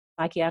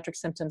psychiatric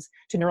symptoms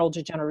to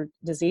neurodegenerative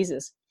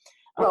disease.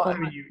 Well, I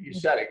mean, you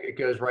said it. It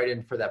goes right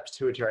in for that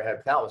pituitary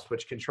hypothalamus,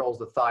 which controls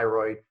the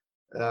thyroid,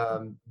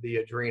 the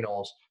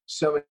adrenals.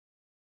 So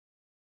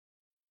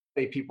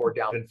many people are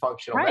down in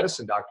functional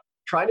medicine doctor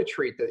trying to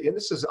treat that. And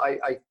this is,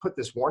 I put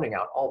this warning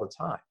out all the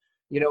time.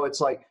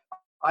 It's like,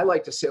 I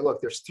like to say, look,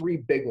 there's three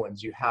big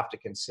ones you have to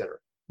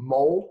consider: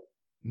 mold,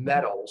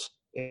 metals,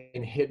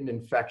 and hidden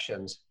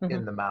infections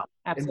in the mouth.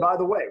 Absolutely. And by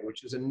the way,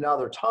 which is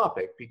another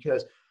topic,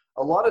 because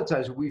a lot of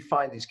times we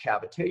find these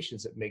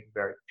cavitations that make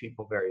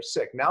people very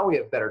sick. Now we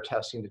have better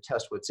testing to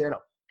test what's in them.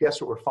 Guess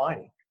what we're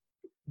finding?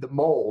 The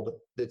mold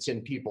that's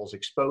in people's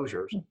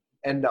exposures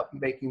end up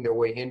making their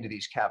way into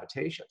these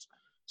cavitations.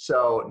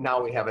 So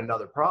now we have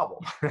another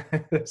problem.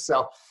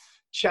 So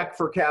check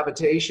for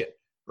cavitation,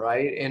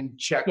 right? And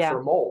check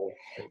for mold.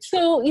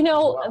 So,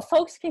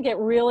 folks can get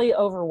really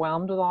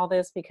overwhelmed with all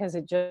this because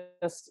it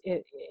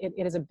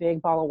is a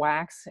big ball of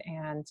wax,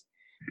 and,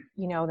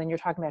 then you're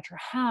talking about your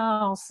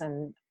house,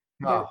 and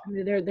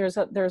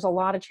there's a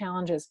lot of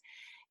challenges.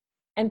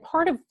 And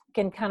part of,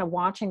 again, kind of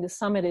watching the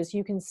summit is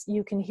you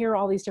can hear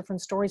all these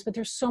different stories, but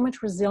there's so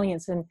much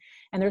resilience and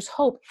there's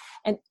hope.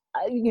 And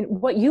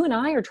what you and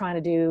I are trying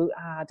to do,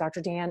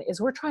 Dr. Dan,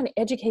 is we're trying to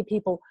educate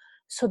people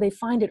so they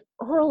find it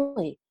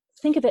early.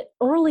 Think of it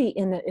early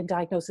in the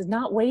diagnosis,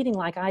 not waiting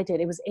like I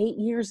did. It was 8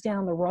 years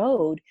down the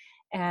road,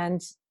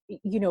 and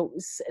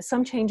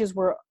some changes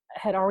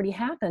had already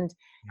happened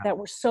that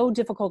were so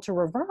difficult to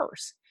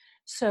reverse.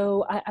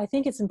 So I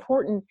think it's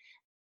important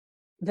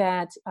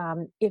that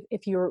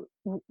if you're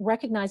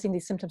recognizing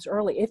these symptoms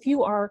early, if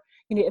you are,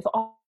 if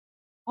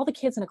all the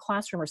kids in a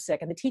classroom are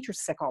sick and the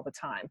teacher's sick all the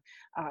time,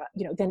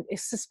 then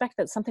suspect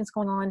that something's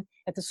going on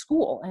at the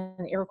school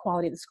and air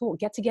quality at the school.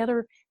 Get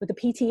together with the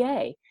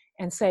PTA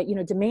and say,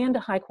 demand a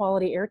high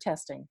quality air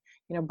testing,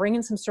 bring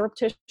in some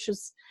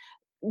surreptitious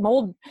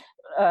mold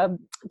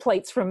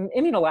plates from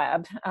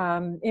Immunolab,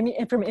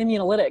 from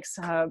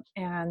Immunolytics.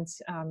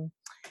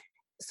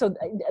 So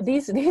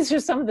these are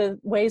some of the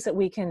ways that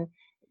we can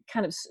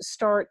kind of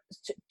start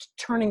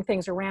turning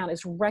things around,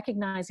 is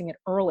recognizing it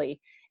early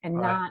and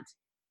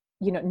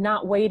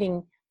not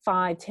waiting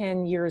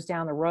 5-10 years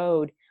down the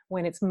road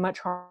when it's much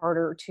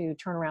harder to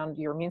turn around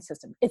your immune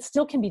system. It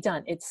still can be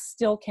done. It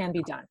still can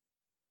be done.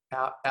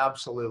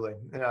 Absolutely.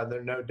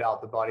 There's no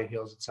doubt the body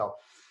heals itself.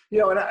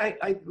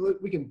 And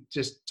we can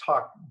just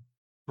talk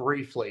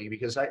briefly,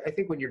 because I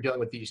think when you're dealing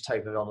with these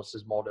type of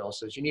illnesses, mold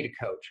illnesses, you need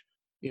a coach.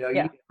 You need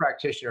a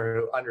practitioner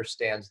who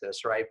understands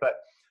this, right? But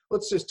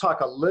let's just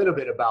talk a little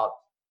bit about,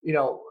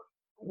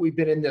 we've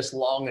been in this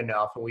long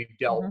enough, and we've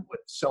dealt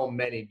with so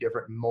many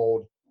different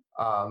mold,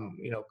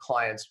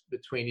 clients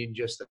between even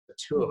just the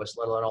two of us,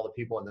 let alone all the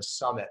people in the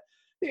summit.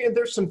 And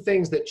there's some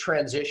things that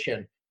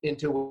transition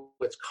into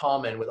what's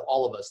common with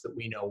all of us that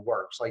we know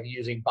works, like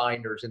using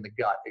binders in the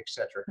gut, et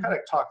cetera. Kind of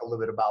talk a little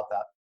bit about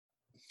that.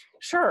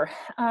 Sure.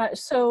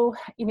 So,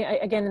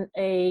 again,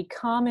 a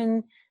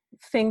common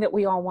thing that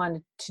we all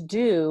want to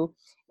do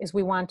is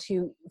we want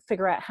to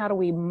figure out how do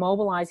we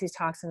mobilize these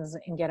toxins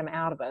and get them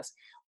out of us.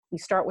 We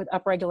start with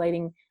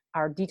upregulating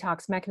our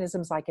detox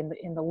mechanisms, like in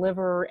the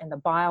liver and the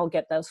bile,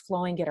 get those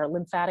flowing, get our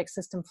lymphatic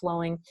system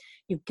flowing.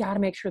 You've got to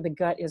make sure the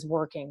gut is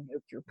working.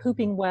 If you're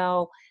pooping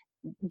well,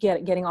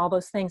 getting all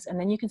those things. And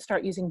then you can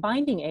start using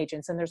binding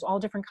agents. And there's all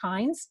different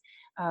kinds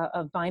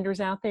of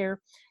binders out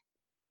there.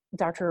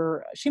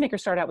 Dr. Shoemaker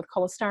started out with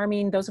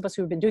cholestyramine. Those of us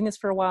who have been doing this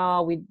for a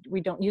while,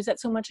 we don't use that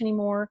so much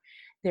anymore.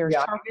 There's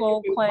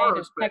charcoal, clay,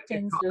 there's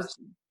pectins.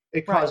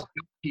 It caused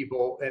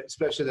people,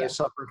 especially those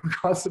suffering from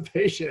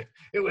constipation.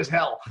 It was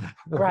hell.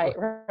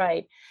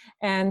 Right.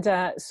 And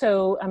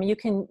so, you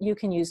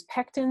can use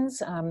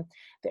pectins,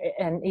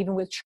 and even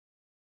with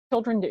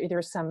children,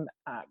 there's some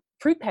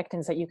fruit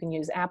pectins that you can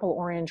use. Apple,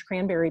 orange,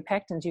 cranberry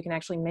pectins. You can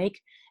actually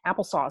make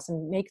applesauce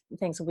and make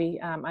things.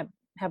 I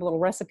have a little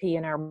recipe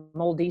in our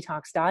mold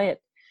detox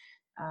diet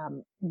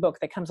book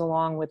that comes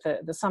along with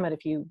the summit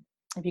if you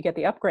get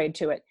the upgrade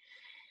to it.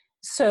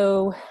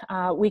 So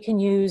we can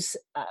use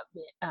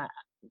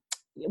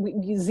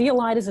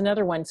zeolite is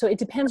another one. So it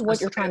depends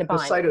what you're trying to bind.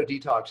 The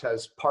cytodetox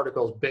has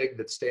particles big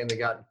that stay in the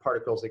gut and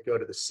particles that go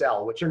to the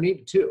cell, which are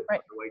needed too.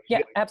 Right.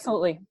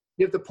 Absolutely.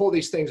 You have to pull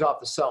these things off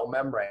the cell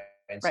membrane.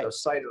 And so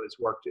Cyto has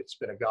worked. It's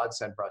been a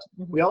godsend for us.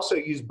 We also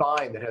use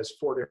Bind that has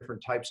 4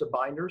 different types of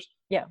binders.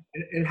 Yeah.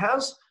 And it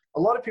has, a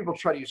lot of people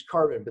try to use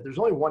carbon, but there's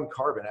only one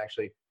carbon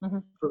actually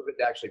proven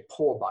to actually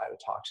pull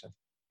biotoxin.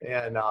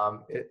 And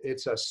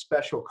it's a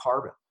special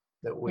carbon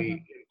that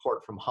we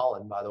import from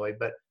Holland, by the way.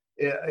 But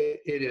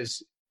it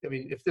is,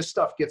 if this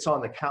stuff gets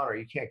on the counter,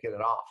 you can't get it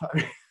off.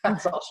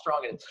 That's how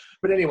strong it is.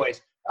 But anyways,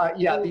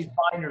 these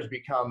binders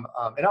become,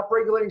 and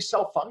upregulating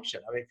cell function.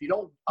 If you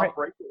don't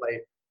upregulate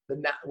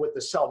what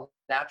the cell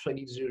naturally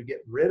needs to do to get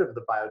rid of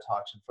the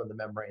biotoxin from the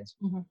membranes,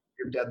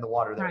 you're dead in the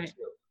water there too.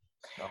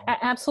 So.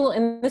 Absolutely,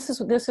 and this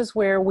is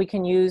where we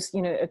can use,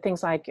 you know,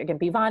 things like, again,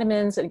 B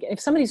vitamins. If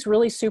somebody's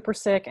really super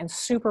sick and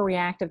super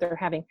reactive,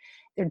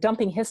 they're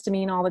dumping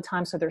histamine all the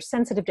time, so they're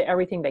sensitive to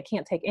everything. They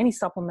can't take any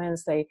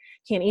supplements. They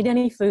can't eat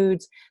any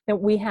foods.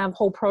 Then we have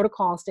whole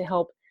protocols to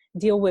help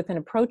deal with and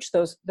approach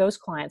those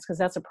clients, because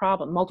that's a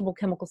problem, multiple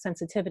chemical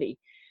sensitivity.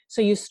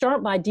 So you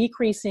start by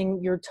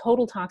decreasing your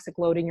total toxic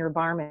load in your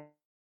environment.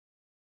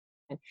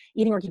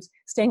 Eating organics,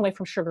 staying away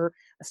from sugar,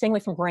 staying away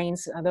from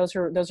grains. Those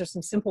are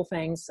some simple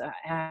things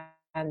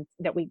and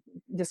that we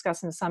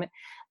discuss in the summit.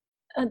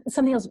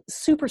 Something else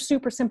super,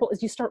 super simple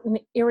is you start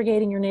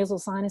irrigating your nasal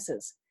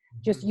sinuses.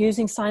 Just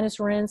using sinus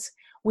rinse.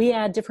 We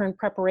add different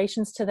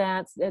preparations to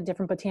that,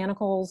 different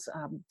botanicals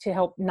to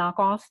help knock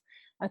off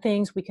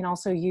things. We can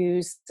also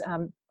use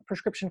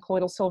prescription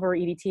colloidal silver,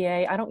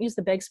 EDTA. I don't use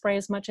the beg spray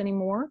as much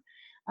anymore.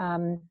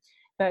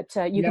 But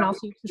you can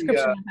also use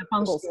prescription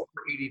antifungals.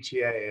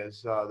 EDTA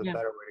is the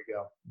better way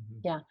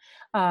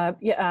to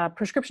go.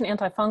 Prescription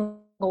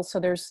antifungals. So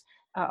there's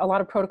a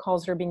lot of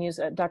protocols that are being used.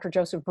 Dr.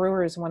 Joseph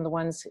Brewer is one of the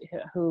ones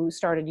who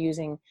started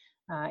using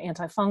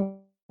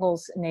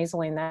antifungals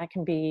nasally, and that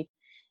can be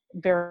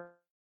very,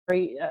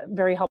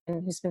 very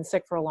helpful. Who's been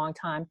sick for a long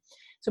time.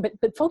 So,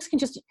 but folks can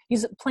just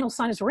use plain old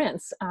sinus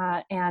rinse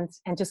and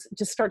just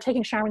start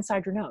taking a shower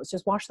inside your nose.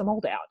 Just wash the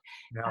mold out.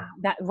 Yeah.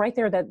 That right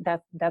there,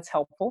 that's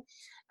helpful.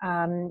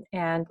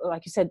 And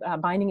like you said,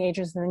 binding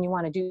agents, and then you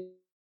want to do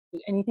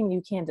anything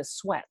you can to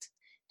sweat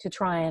to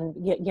try and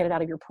get it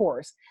out of your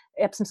pores.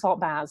 Epsom salt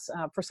baths.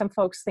 For some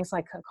folks, things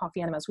like coffee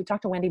enemas. We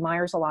talked to Wendy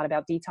Myers a lot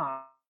about detox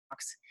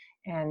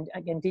and,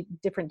 again,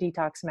 different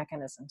detox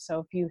mechanisms. So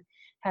if you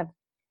have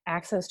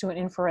access to an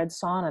infrared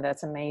sauna,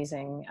 that's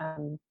amazing.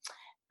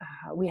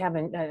 We have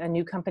a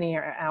new company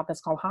out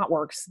that's called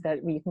HotWorks that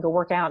you can go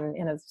work out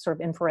in a sort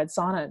of infrared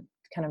sauna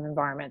kind of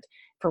environment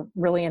for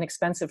really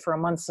inexpensive for a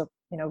month, so,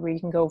 you know, where you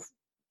can go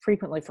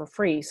frequently for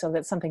free. So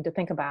that's something to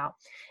think about.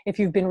 If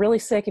you've been really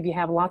sick, if you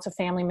have lots of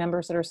family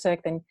members that are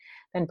sick, then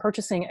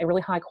purchasing a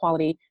really high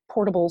quality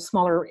portable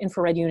smaller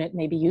infrared unit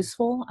may be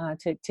useful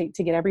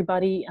to get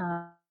everybody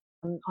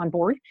on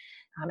board,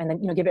 and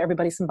then, you know, give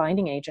everybody some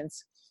binding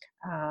agents.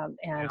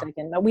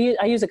 Again,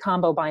 I use a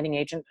combo binding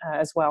agent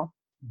as well.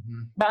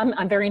 But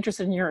I'm very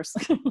interested in yours.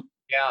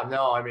 Yeah,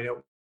 no, I mean, it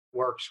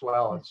works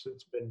well.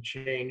 It's been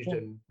changed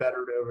and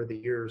bettered over the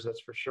years, that's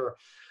for sure.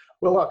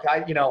 Well, look,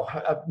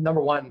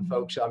 number one,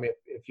 folks, I mean,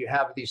 if you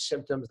have these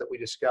symptoms that we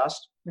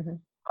discussed,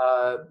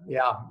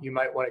 you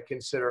might want to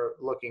consider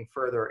looking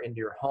further into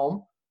your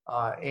home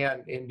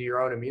and into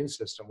your own immune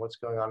system, what's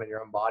going on in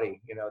your own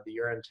body, you know, the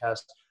urine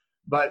test.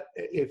 But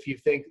if you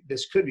think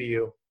this could be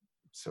you,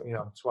 so, you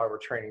know, that's why we're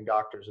training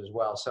doctors as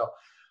well. So,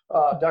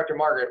 Dr.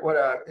 Margaret,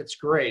 it's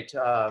great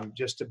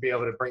just to be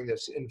able to bring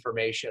this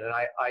information. And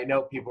I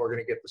know people are going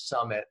to get the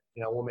summit.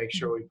 You know, we'll make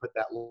sure we put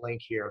that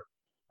link here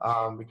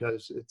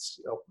because it's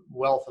a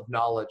wealth of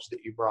knowledge that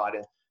you brought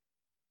in.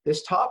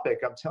 This topic,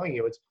 I'm telling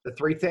you, it's the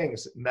three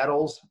things: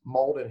 metals,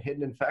 mold, and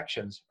hidden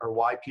infections are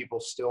why people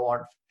still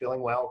aren't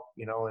feeling well,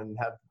 you know, and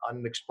have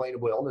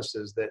unexplainable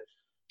illnesses that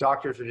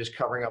doctors are just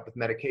covering up with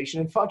medication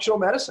and functional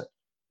medicine.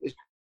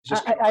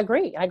 I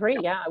agree.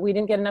 Yeah, we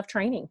didn't get enough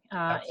training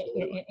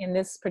in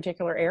this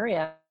particular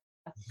area,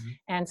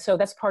 and so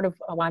that's part of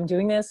why I'm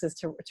doing this, is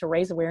to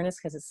raise awareness,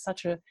 because it's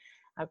such a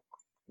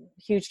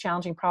huge,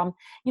 challenging problem.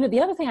 You know, the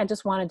other thing I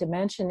just wanted to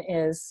mention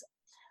is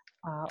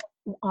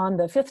on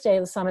the 5th day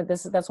of the summit,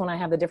 that's when I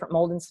have the different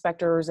mold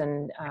inspectors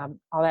and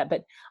all that.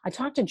 But I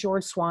talked to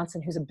George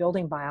Swanson, who's a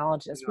building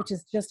biologist, which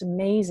is just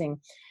amazing.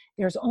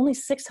 There's only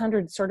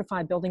 600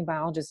 certified building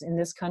biologists in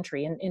this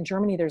country, and in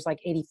Germany there's like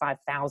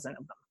 85,000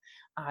 of them.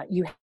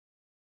 You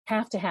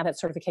have to have that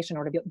certification in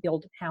order to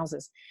build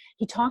houses.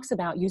 He talks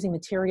about using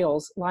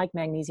materials like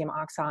magnesium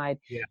oxide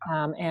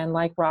and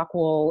like rock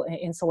wool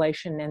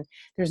insulation, and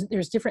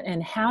there's different.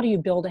 And how do you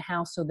build a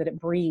house so that it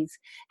breathes?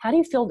 How do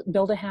you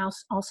build a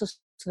house also so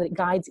that it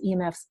guides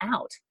EMFs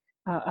out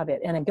of it,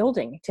 and a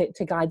building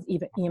to guide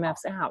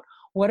EMFs out?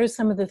 What are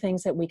some of the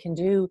things that we can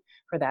do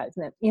for that?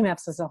 And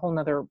EMFs is a whole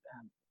nother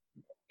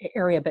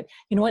area, but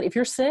you know what? If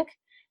you're sick,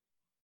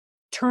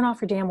 turn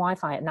off your damn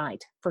Wi-Fi at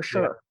night for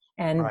sure. Yeah.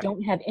 And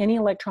don't have any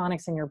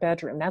electronics in your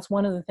bedroom. That's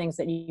one of the things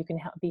that you can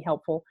be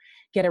helpful.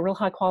 Get a real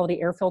high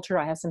quality air filter.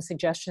 I have some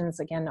suggestions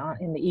again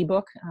in the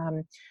ebook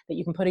that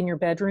you can put in your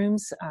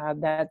bedrooms.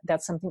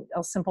 That's something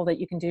else simple that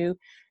you can do.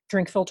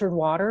 Drink filtered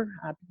water.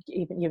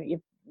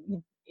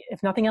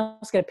 If nothing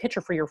else, get a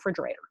pitcher for your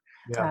refrigerator.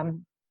 Yeah.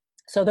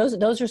 So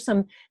those are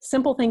some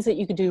simple things that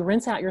you could do.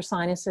 Rinse out your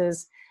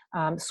sinuses.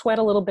 Sweat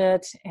a little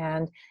bit,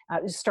 and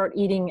start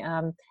eating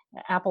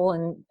apple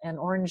and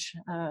orange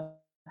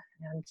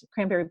and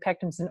cranberry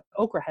pectins, and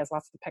okra has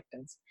lots of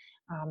pectins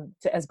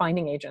as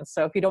binding agents.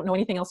 So if you don't know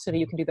anything else to do,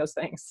 you can do those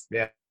things.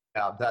 Yeah,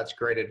 that's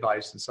great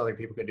advice and something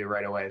people can do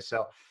right away.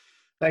 So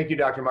thank you,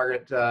 Dr.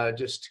 Margaret.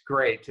 Just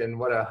great, and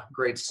what a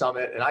great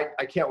summit. And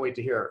I can't wait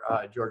to hear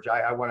George.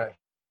 I want to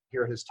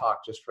hear his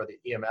talk just for the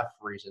EMF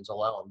reasons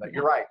alone. But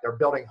you're right, they're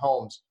building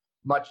homes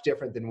much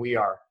different than we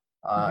are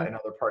in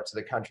other parts of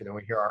the country than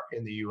we here are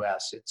in the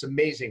U.S. It's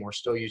amazing we're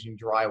still using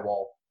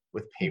drywall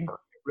with paper.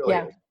 It really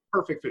is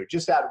perfect food.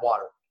 Just add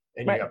water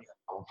and you have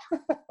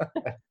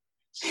it.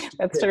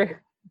 That's true.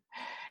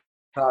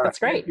 All right. That's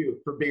great. Thank you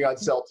for being on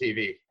Cell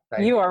TV.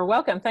 You are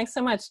welcome. Thanks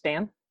so much,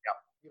 Dan.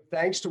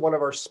 Thanks to one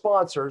of our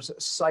sponsors,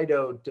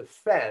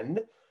 CytoDefend.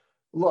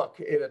 Look,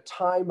 at a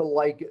time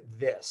like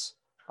this,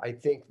 I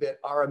think that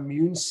our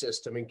immune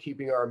system and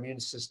keeping our immune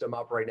system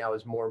up right now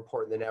is more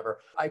important than ever.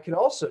 I can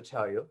also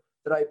tell you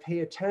that I pay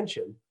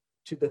attention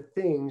to the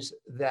things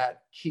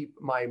that keep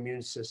my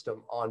immune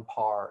system on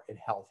par and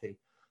healthy.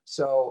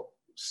 So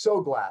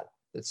glad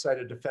that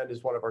CytoDefend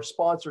is one of our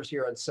sponsors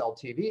here on Cell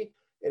TV.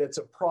 And it's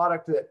a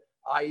product that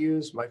I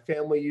use, my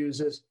family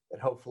uses,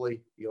 and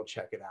hopefully you'll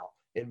check it out.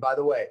 And by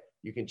the way,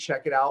 you can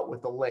check it out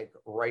with the link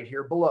right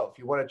here below. If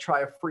you want to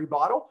try a free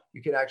bottle,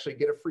 you can actually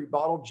get a free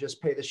bottle,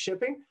 just pay the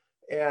shipping.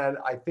 And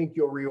I think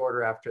you'll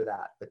reorder after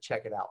that, but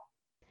check it out.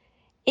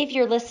 If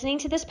you're listening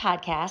to this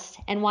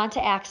podcast and want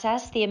to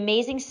access the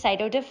amazing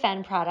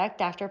CytoDefend product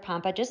Dr.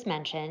 Pompa just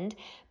mentioned,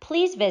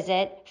 please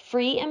visit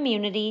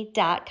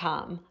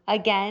freeimmunity.com.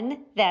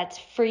 Again, that's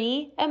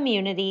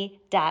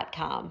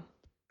freeimmunity.com.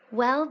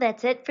 Well,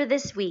 that's it for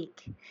this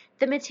week.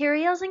 The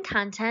materials and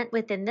content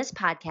within this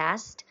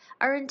podcast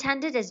are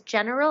intended as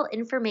general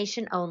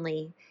information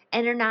only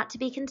and are not to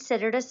be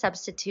considered a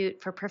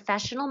substitute for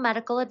professional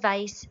medical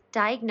advice,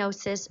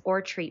 diagnosis,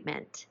 or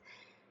treatment.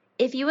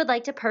 If you would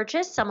like to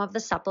purchase some of the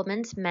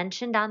supplements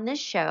mentioned on this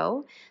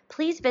show,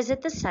 please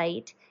visit the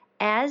site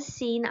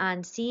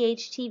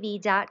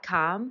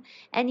asseenonchtv.com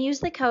and use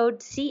the code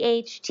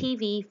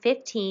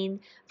CHTV15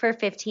 for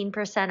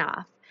 15%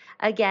 off.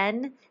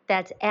 Again,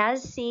 that's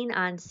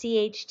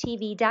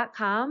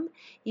asseenonchtv.com.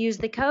 Use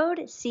the code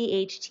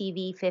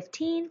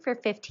CHTV15 for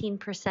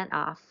 15%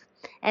 off.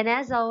 And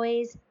as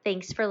always,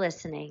 thanks for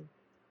listening.